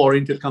Singapore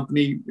oriented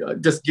company?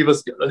 Just give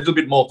us a little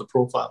bit more of the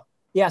profile.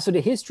 Yeah, so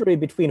the history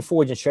between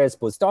Forge and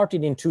SharesBoost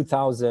started in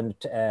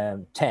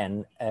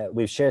 2010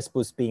 with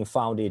SharesBoost being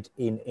founded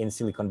in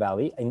Silicon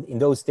Valley. In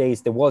those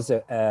days, there was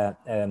a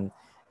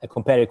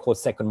competitor called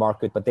Second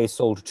Market, but they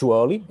sold too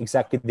early,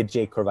 exactly the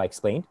J curve I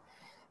explained.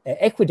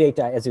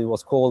 Equidata, as it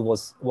was called,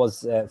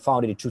 was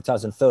founded in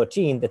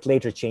 2013, that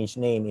later changed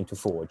name into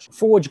Forge.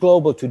 Forge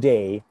Global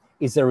today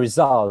is a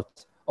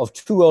result of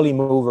two early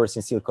movers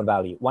in Silicon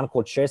Valley, one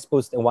called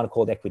SharesBoost and one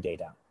called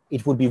Equidata.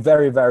 It would be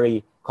very,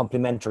 very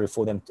complementary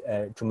for them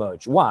to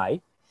merge.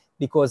 Why?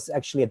 Because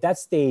actually at that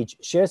stage,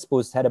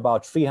 SharesBoost had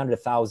about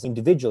 300,000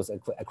 individuals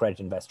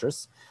accredited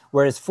investors,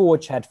 whereas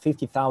Forge had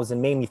 50,000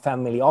 mainly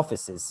family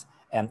offices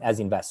as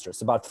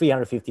investors, about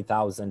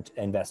 350,000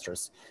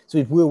 investors. So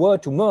if we were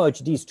to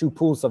merge these two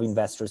pools of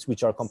investors,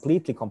 which are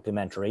completely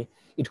complementary,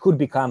 it could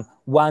become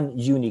one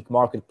unique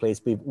marketplace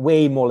with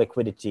way more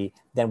liquidity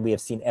than we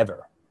have seen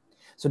ever.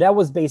 So that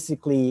was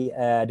basically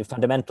the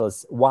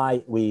fundamentals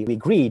why we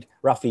agreed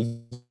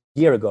roughly a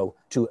year ago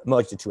to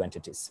merge the two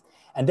entities.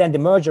 And then the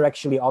merger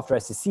actually, after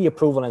SEC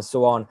approval and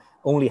so on,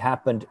 only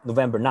happened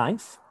November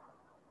 9th.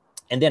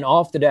 And then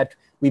after that,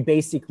 we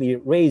basically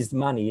raised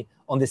money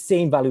on the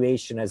same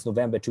valuation as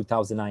November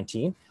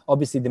 2019.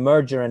 Obviously, the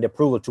merger and the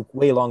approval took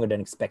way longer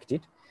than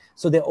expected.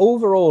 So the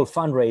overall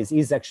fundraise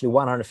is actually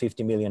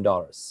 $150 million.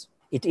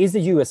 It is a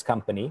US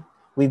company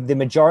with the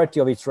majority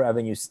of its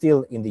revenue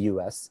still in the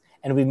US,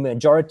 and with the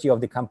majority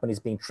of the companies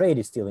being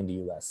traded still in the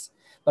US.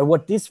 But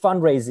what this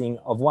fundraising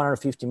of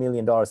 $150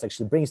 million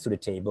actually brings to the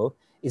table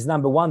is,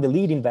 number one, the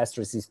lead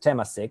investors is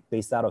Temasek,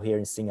 based out of here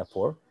in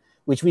Singapore,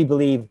 which we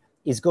believe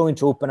is going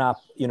to open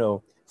up,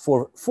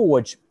 for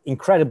Forge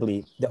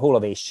incredibly the whole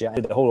of Asia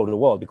and the whole of the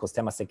world, because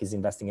Temasek is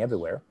investing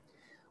everywhere.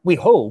 We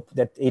hope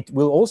that it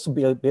will also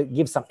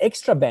give some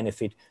extra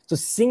benefit to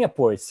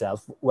Singapore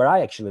itself, where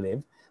I actually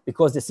live,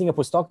 because the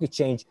Singapore Stock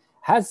Exchange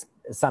has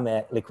some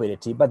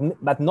liquidity,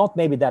 but not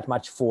maybe that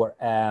much for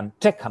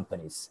tech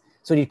companies.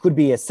 So it could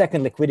be a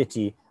second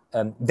liquidity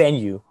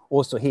venue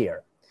also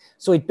here.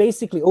 So it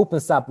basically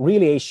opens up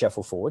really Asia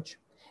for Forge.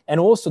 And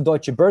also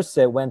Deutsche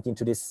Börse went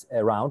into this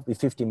round with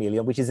 50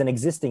 million, which is an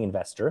existing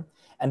investor.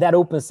 And that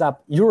opens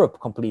up Europe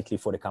completely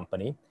for the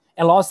company.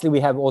 And lastly, we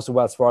have also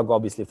Wells Fargo,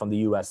 obviously, from the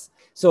US.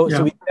 So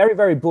we're very,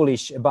 very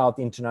bullish about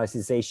the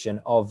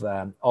internationalization of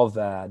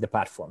the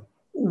platform.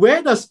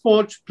 Where does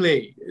Forge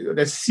play?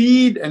 The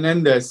seed and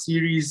then the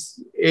series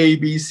A,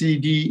 B, C,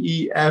 D,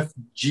 E, F,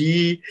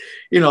 G,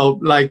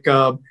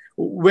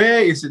 where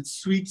is its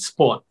sweet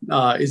spot?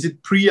 Is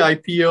it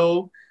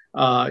pre-IPO?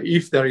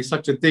 If there is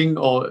such a thing,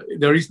 or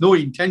there is no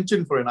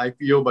intention for an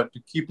IPO, but to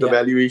keep the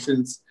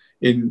valuations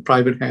in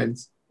private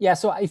hands? Yeah,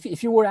 so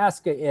if you were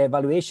asked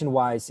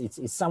valuation-wise,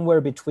 it's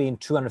somewhere between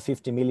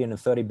 250 million and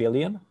 30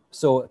 billion.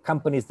 So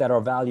companies that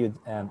are valued,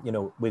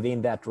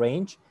 within that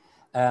range.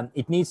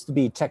 It needs to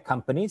be tech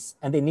companies,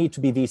 and they need to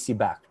be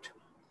VC-backed.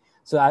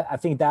 So I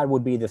think that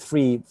would be the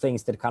three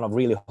things that kind of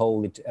really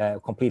hold it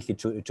completely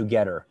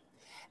together.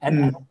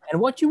 And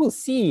what you will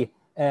see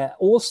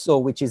also,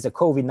 which is a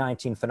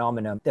COVID-19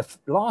 phenomenon, the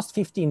last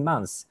 15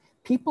 months,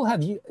 people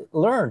have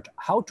learned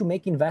how to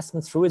make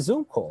investments through a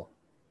Zoom call,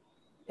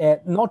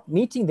 not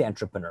meeting the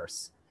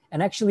entrepreneurs,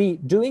 and actually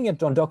doing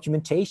it on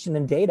documentation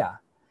and data.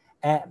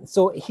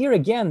 So here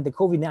again, the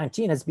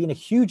COVID-19 has been a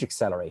huge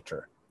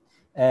accelerator.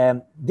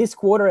 This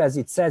quarter, as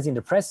it says in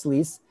the press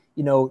release,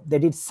 they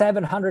did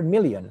 700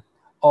 million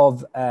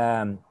of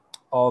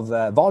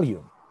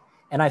volume,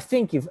 and I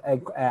think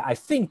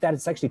that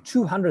it's actually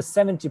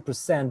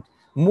 270%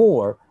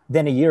 more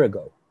than a year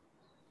ago.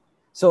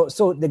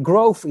 So the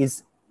growth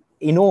is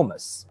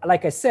enormous.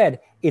 Like I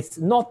said, it's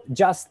not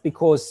just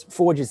because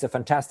Forge is a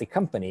fantastic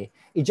company.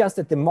 It's just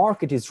that the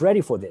market is ready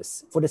for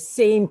this, for the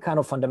same kind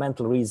of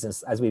fundamental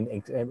reasons as we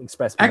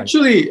expressed.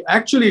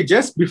 Actually,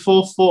 just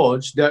before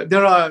Forge,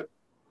 there are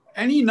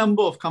any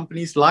number of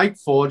companies like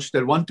Forge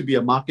that want to be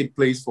a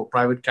marketplace for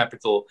private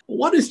capital.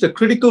 What is the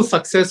critical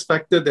success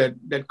factor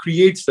that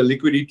creates the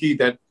liquidity,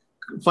 that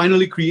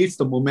finally creates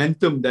the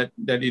momentum that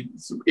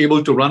it's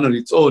able to run on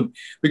its own?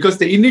 Because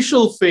the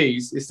initial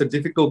phase is the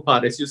difficult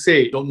part. As you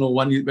say, don't know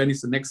when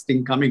is the next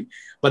thing coming.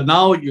 But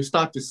now you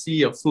start to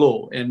see a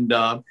flow, and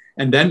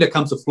then there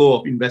comes a flow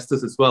of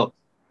investors as well.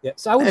 Yeah.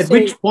 So I would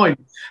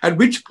at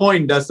which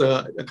point does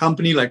a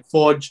company like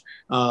Forge,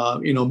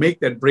 make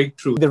that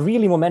breakthrough? The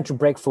really momentum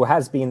breakthrough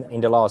has been in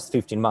the last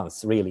 15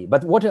 months, really.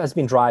 But what has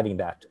been driving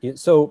that?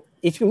 So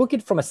if you look at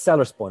it from a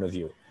seller's point of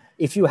view,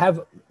 if you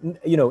have,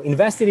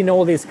 invested in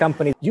all these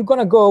companies, you're going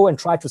to go and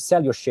try to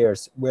sell your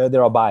shares where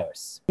there are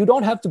buyers. You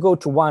don't have to go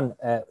to one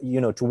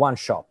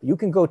shop. You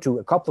can go to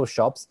a couple of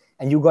shops,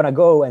 and you're going to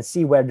go and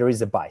see where there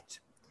is a bite.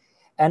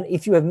 And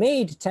if you have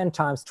made 10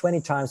 times, 20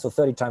 times, or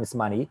 30 times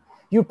money,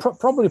 you're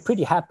probably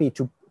pretty happy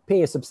to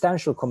pay a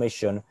substantial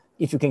commission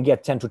if you can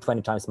get 10 to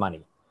 20 times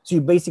money. So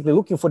you're basically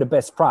looking for the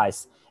best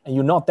price, and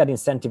you're not that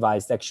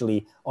incentivized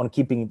actually on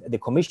keeping the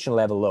commission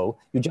level low.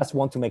 You just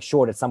want to make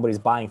sure that somebody's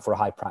buying for a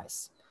high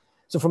price.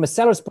 So from a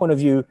seller's point of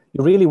view,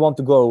 you really want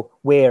to go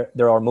where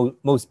there are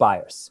most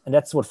buyers. And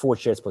that's what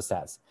Forge SharesBoost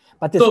has.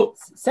 But the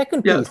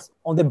second piece,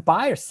 on the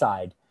buyer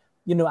side,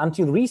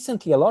 until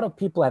recently, a lot of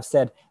people have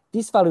said,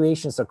 these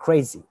valuations are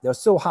crazy. They're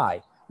so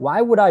high.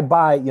 Why would I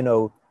buy,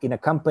 in a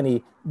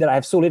company that I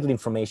have so little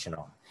information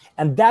on?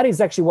 And that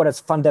is actually what has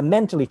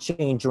fundamentally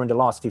changed during the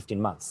last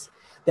 15 months.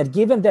 That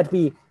given that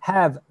we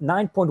have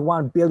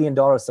 $9.1 billion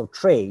of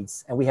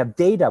trades and we have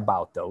data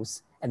about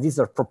those, and these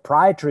are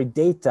proprietary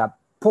data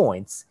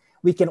points,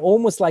 we can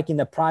almost like in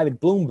a private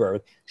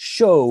Bloomberg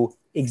show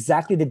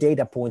exactly the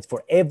data points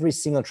for every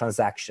single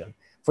transaction.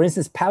 For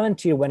instance,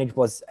 Palantir, when it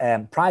was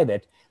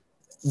private,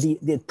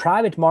 the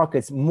private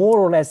markets more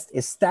or less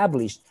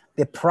established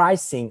the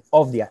pricing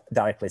of the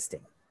direct listing,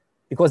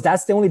 because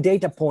that's the only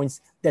data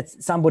points that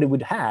somebody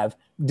would have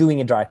doing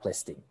a direct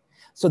listing.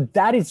 So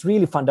that is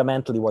really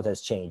fundamentally what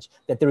has changed,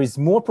 that there is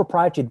more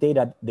proprietary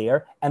data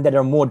there and that there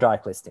are more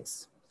direct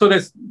listings. So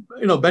there's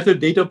better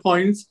data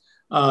points,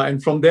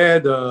 and from there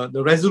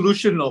the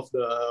resolution of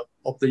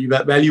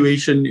the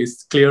valuation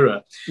is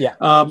clearer. Yeah.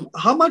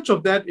 How much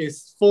of that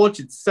is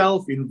Forge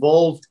itself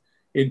involved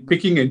in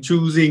picking and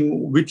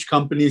choosing which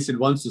companies it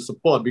wants to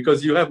support?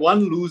 Because you have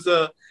one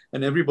loser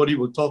and everybody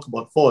will talk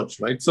about Forge,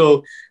 right?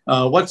 So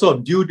what sort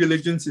of due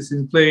diligence is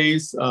in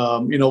place?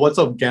 What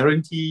sort of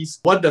guarantees?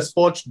 What does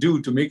Forge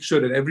do to make sure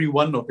that every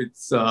one of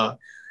its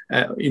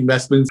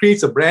investments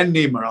creates a brand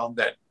name around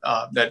that,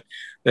 that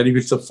if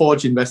it's a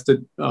Forge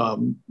invested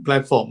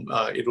platform,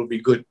 it will be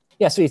good?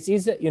 Yeah, so it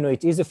is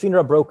a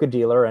FINRA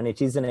broker-dealer and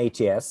it is an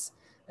ATS.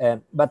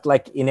 But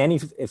like in any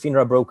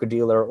FINRA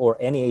broker-dealer or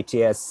any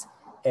ATS,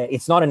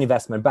 it's not an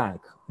investment bank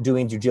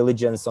doing due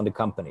diligence on the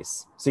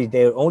companies. So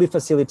they're only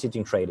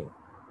facilitating trading.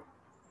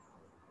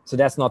 So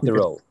that's not the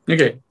role.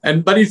 Okay,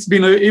 but it's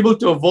been able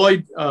to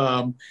avoid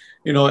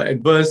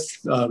adverse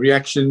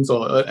reactions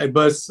or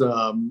adverse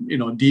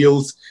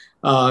deals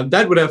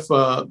that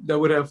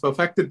would have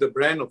affected the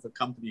brand of the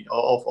company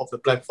or of the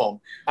platform.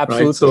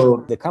 Absolutely. Right?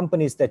 So the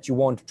companies that you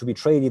want to be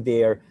traded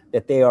there,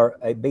 that they are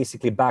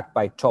basically backed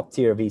by top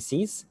tier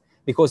VCs,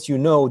 because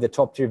the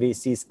top tier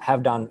VCs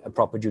have done a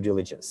proper due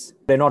diligence.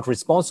 They're not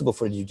responsible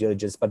for due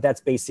diligence, but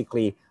that's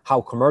basically how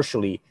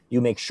commercially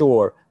you make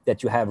sure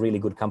that you have really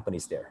good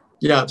companies there.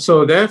 Yeah,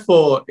 so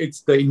therefore,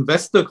 it's the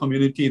investor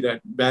community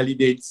that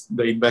validates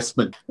the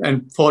investment,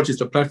 and Forge is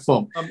the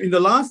platform. In the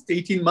last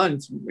 18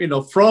 months,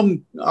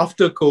 from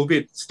after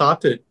COVID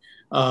started,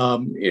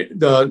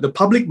 the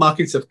public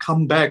markets have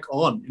come back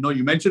on.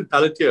 You mentioned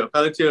Palantir.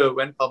 Palantir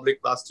went public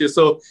last year.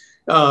 So,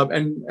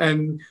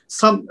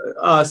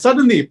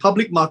 suddenly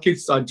public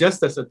markets are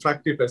just as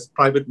attractive as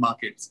private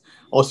markets,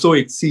 or so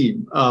it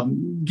seems.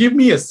 Give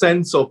me a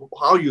sense of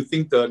how you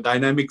think the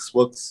dynamics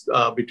works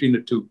between the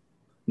two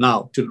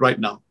right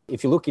now.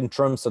 If you look in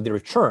terms of the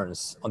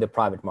returns on the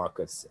private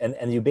markets,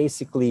 and you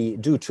basically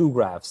do two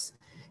graphs,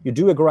 you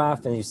do a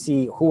graph and you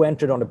see who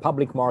entered on the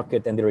public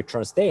market and the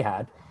returns they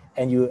had,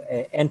 and you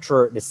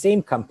enter the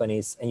same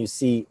companies and you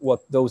see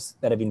what those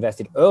that have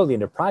invested early in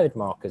the private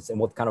markets and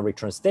what kind of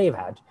returns they've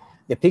had.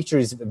 The picture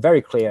is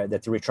very clear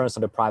that the returns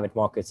on the private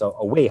markets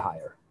are way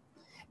higher.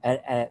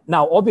 And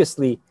now,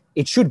 obviously,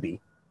 it should be,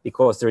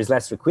 because there is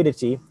less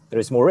liquidity, there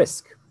is more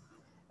risk.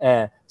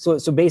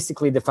 So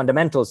basically, the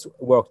fundamentals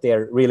work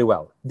there really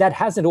well. That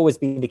hasn't always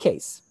been the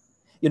case.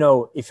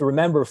 If you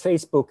remember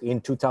Facebook in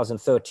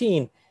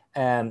 2013,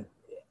 a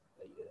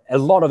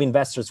lot of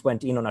investors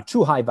went in on a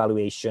too high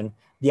valuation.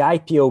 The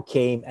IPO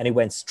came and it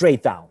went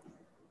straight down.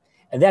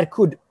 And that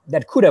could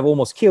have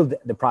almost killed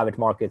the private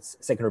markets,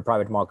 secondary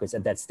private markets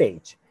at that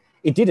stage.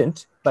 It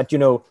didn't, but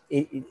there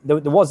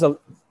was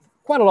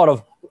quite a lot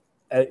of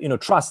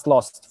trust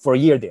lost for a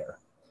year there.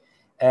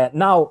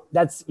 Now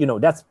that's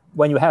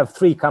when you have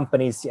three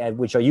companies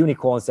which are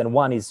unicorns and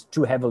one is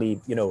too heavily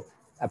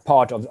a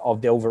part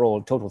of the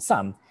overall total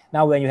sum.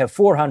 Now when you have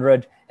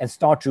 400 and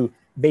start to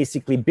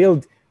basically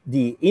build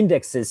the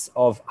indexes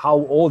of how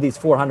all these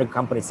 400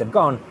 companies have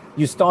gone,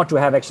 you start to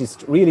have actually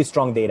really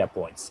strong data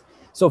points.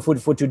 So for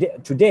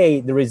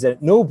today, there is a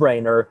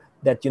no-brainer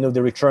that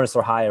the returns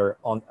are higher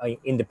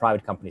in the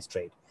private companies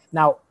trade.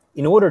 Now,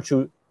 in order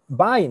to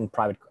buy in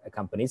private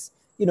companies,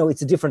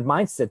 it's a different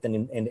mindset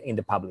than in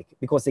the public,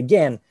 because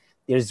again,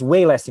 there's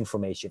way less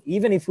information.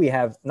 Even if we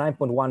have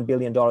 $9.1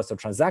 billion of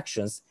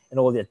transactions and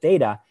all that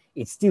data,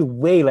 it's still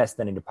way less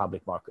than in the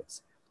public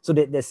markets. So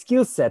the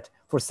skill set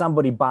for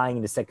somebody buying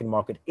in the second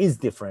market is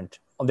different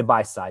on the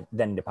buy side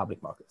than in the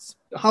public markets.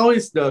 How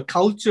is the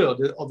culture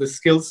of the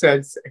skill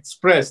sets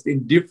expressed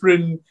in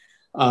different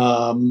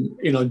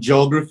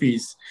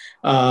geographies?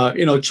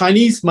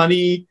 Chinese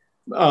money,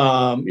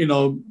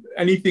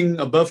 anything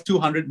above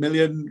 200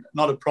 million,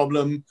 not a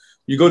problem.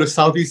 You go to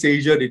Southeast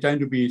Asia, they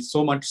tend to be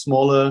so much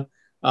smaller.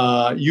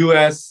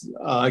 US,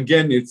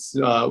 again, it's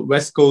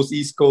West Coast,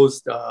 East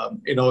Coast,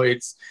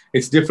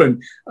 it's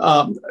different.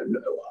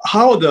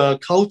 How are the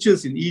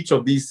cultures in each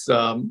of these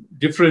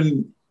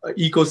different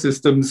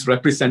ecosystems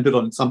represented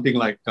on something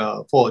like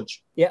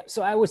Forge? Yeah,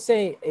 so I would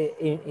say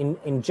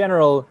in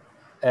general,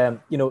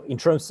 in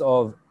terms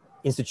of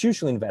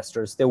institutional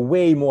investors, there are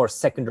way more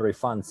secondary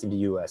funds in the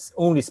US,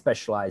 only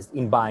specialized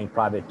in buying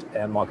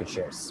private market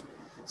shares.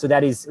 So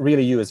that is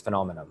really a US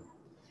phenomenon.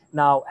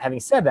 Now, having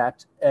said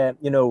that,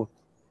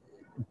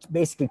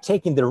 basically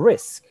taking the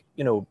risk,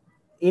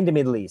 in the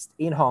Middle East,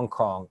 in Hong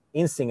Kong,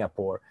 in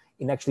Singapore,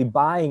 in actually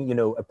buying,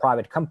 a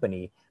private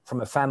company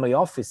from a family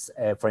office,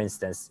 for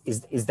instance,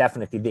 is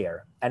definitely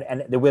there.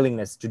 And the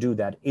willingness to do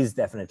that is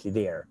definitely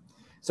there.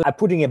 So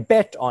putting a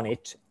bet on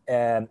it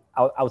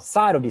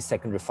outside of these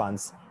secondary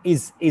funds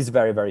is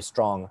very, very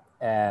strong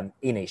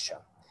in Asia.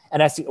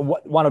 And that's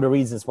one of the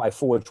reasons why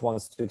Forge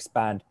wants to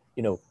expand,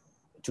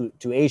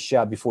 to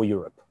Asia before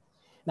Europe.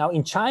 Now,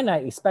 in China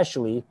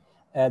especially,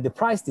 the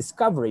price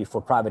discovery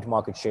for private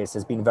market shares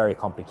has been very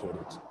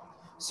complicated.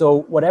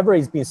 So whatever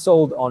is being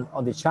sold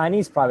on the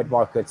Chinese private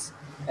markets,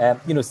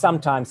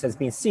 sometimes has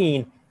been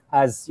seen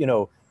as,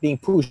 being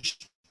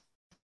pushed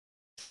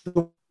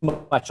too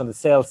much on the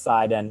sales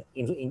side and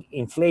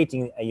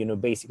inflating,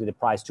 basically the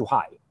price too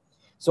high.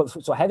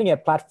 So having a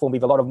platform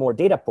with a lot of more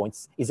data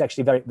points is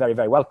actually very, very,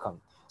 very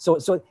welcome.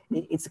 So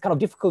it's kind of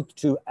difficult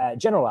to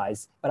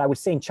generalize, but I would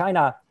say in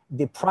China,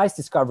 the price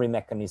discovery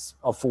mechanisms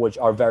of Forge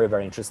are very,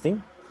 very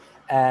interesting.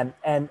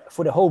 And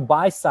for the whole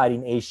buy side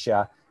in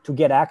Asia, to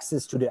get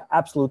access to the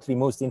absolutely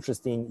most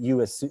interesting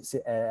US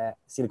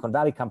Silicon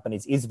Valley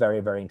companies is very,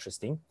 very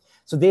interesting.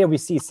 So there we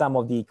see some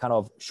of the kind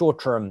of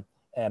short-term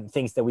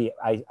things that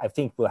I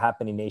think will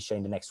happen in Asia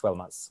in the next 12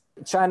 months.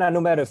 China,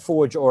 no matter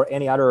Forge or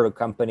any other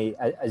company,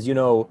 as you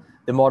know,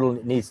 the model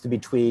needs to be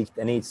tweaked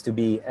and needs to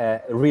be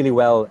really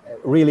well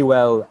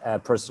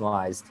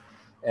personalized.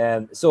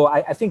 So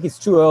I think it's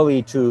too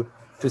early to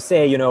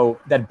say,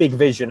 that big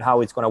vision, how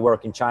it's going to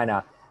work in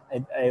China.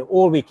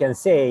 All we can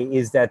say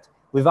is that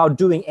without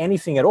doing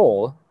anything at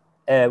all,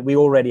 we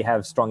already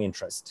have strong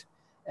interest,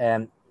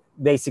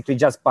 basically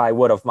just by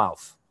word of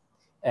mouth.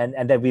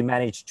 And that we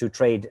managed to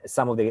trade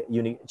some of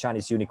the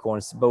Chinese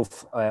unicorns,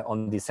 both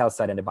on the sell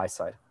side and the buy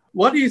side.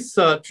 What is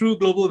True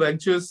Global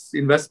Ventures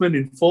investment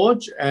in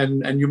Forge?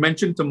 And you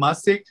mentioned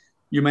Temasek,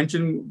 you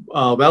mentioned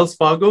Wells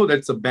Fargo,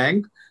 that's a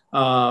bank.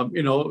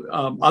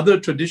 Other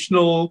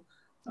traditional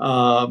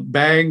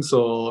banks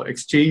or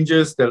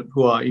exchanges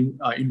who are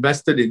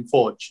invested in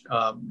Forge,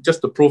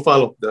 just the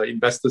profile of the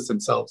investors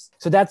themselves.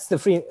 So that's the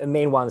three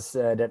main ones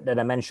that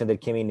I mentioned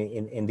that came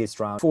in this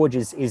round. Forge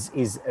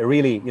is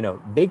really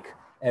big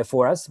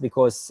for us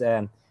because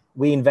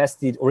we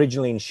invested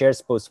originally in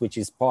SharesPost, which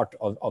is part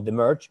of the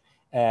merge,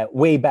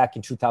 way back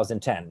in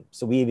 2010.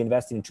 So we've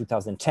invested in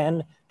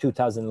 2010,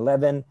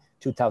 2011,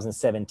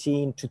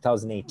 2017,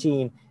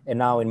 2018, and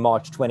now in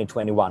March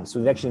 2021. So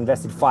we've actually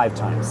invested 5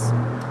 times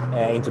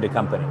into the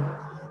company.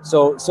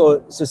 So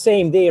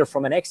same there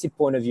from an exit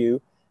point of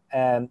view.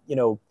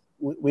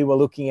 We were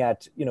looking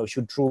at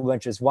should True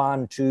Ventures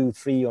 1, 2,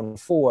 3, or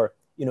 4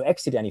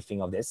 exit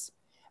anything of this.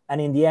 And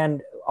in the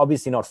end,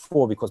 obviously not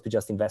 4 because we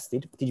just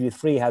invested.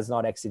 TGV3 has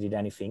not exited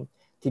anything.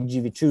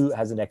 TGV2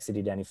 hasn't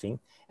exited anything.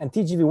 And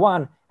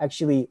TGV1,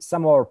 actually,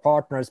 some of our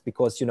partners,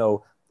 because,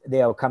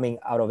 they are coming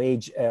out of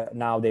age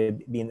now,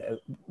 they've been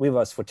with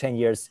us for 10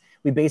 years.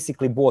 We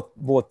basically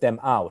bought them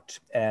out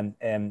to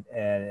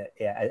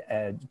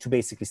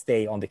basically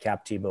stay on the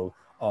cap table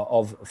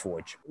of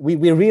Forge. We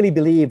really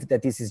believe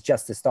that this is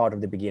just the start of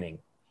the beginning,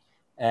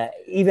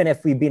 even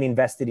if we've been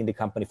invested in the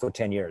company for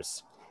 10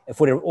 years.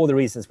 For all the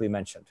reasons we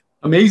mentioned.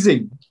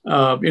 Amazing.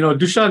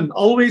 Dushan,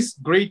 always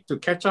great to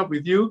catch up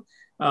with you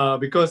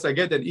because I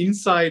get an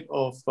insight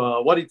of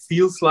what it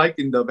feels like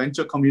in the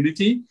venture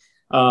community,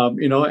 and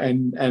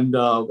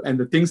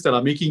the things that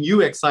are making you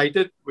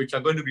excited, which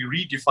are going to be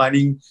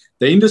redefining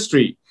the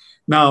industry.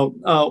 Now,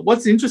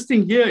 what's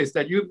interesting here is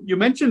that you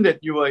mentioned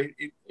that you are,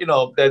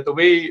 that the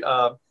way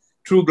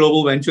True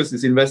Global Ventures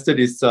is invested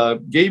is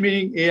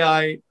gaming,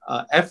 AI,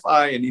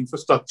 FI, and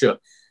infrastructure.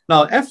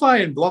 Now, FI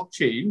and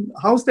blockchain,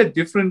 how's that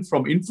different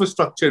from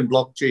infrastructure and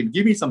blockchain?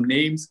 Give me some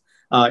names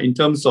in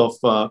terms of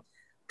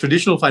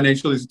traditional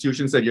financial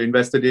institutions that you're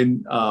invested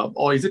in,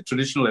 or is it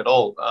traditional at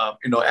all?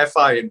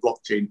 FI and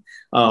blockchain.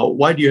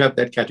 Why do you have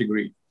that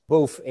category?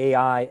 Both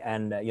AI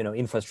and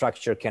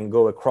infrastructure can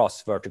go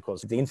across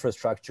verticals. The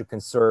infrastructure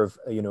can serve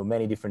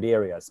many different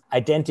areas.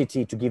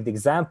 Identity, to give the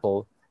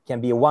example, can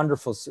be a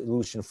wonderful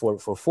solution for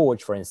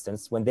Forge, for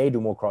instance, when they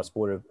do more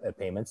cross-border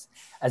payments,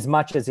 as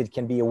much as it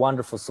can be a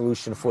wonderful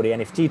solution for the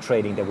NFT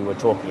trading that we were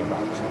talking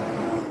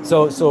about.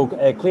 So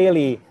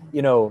clearly,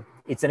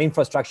 it's an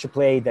infrastructure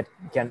play that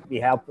can be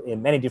helped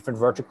in many different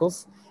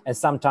verticals. And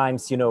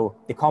sometimes,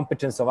 the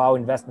competence of our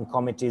investment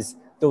committees,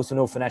 those who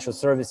know financial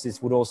services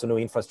would also know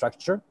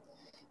infrastructure.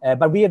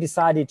 But we have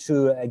decided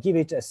to give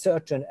it a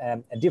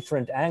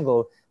different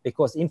angle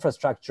because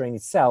infrastructure in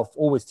itself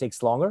always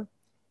takes longer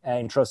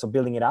in terms of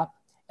building it up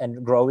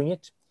and growing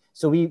it.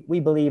 So we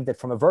believe that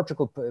from a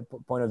vertical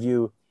point of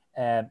view,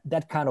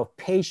 that kind of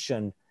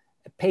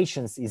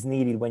patience is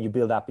needed when you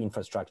build up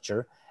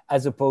infrastructure,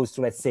 as opposed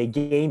to, let's say,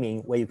 gaming,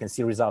 where you can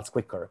see results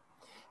quicker.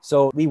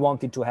 So we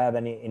wanted to have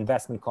an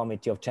investment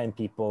committee of 10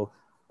 people.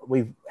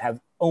 We have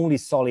only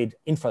solid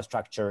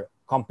infrastructure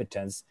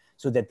competence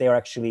so that they're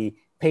actually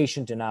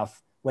patient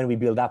enough when we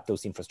build up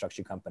those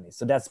infrastructure companies.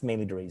 So that's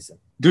mainly the reason.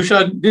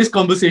 Dushan, this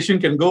conversation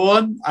can go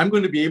on. I'm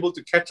going to be able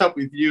to catch up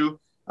with you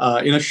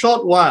in a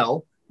short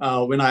while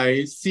when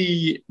I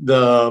see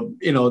the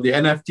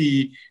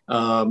NFT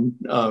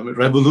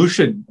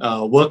revolution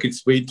work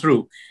its way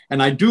through.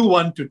 And I do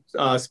want to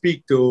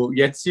speak to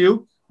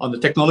Yetziu on the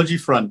technology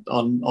front,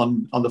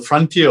 on the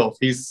frontier of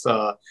his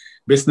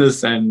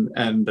business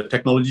and the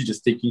technology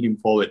just taking him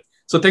forward.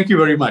 So thank you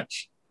very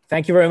much.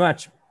 Thank you very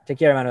much. Take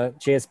care, Emmanuel.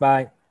 Cheers.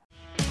 Bye.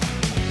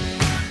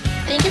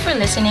 Thank you for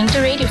listening to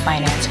Radio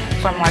Finance.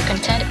 For more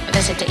content,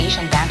 visit the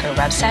Asian Banker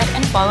website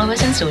and follow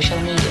us on social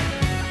media.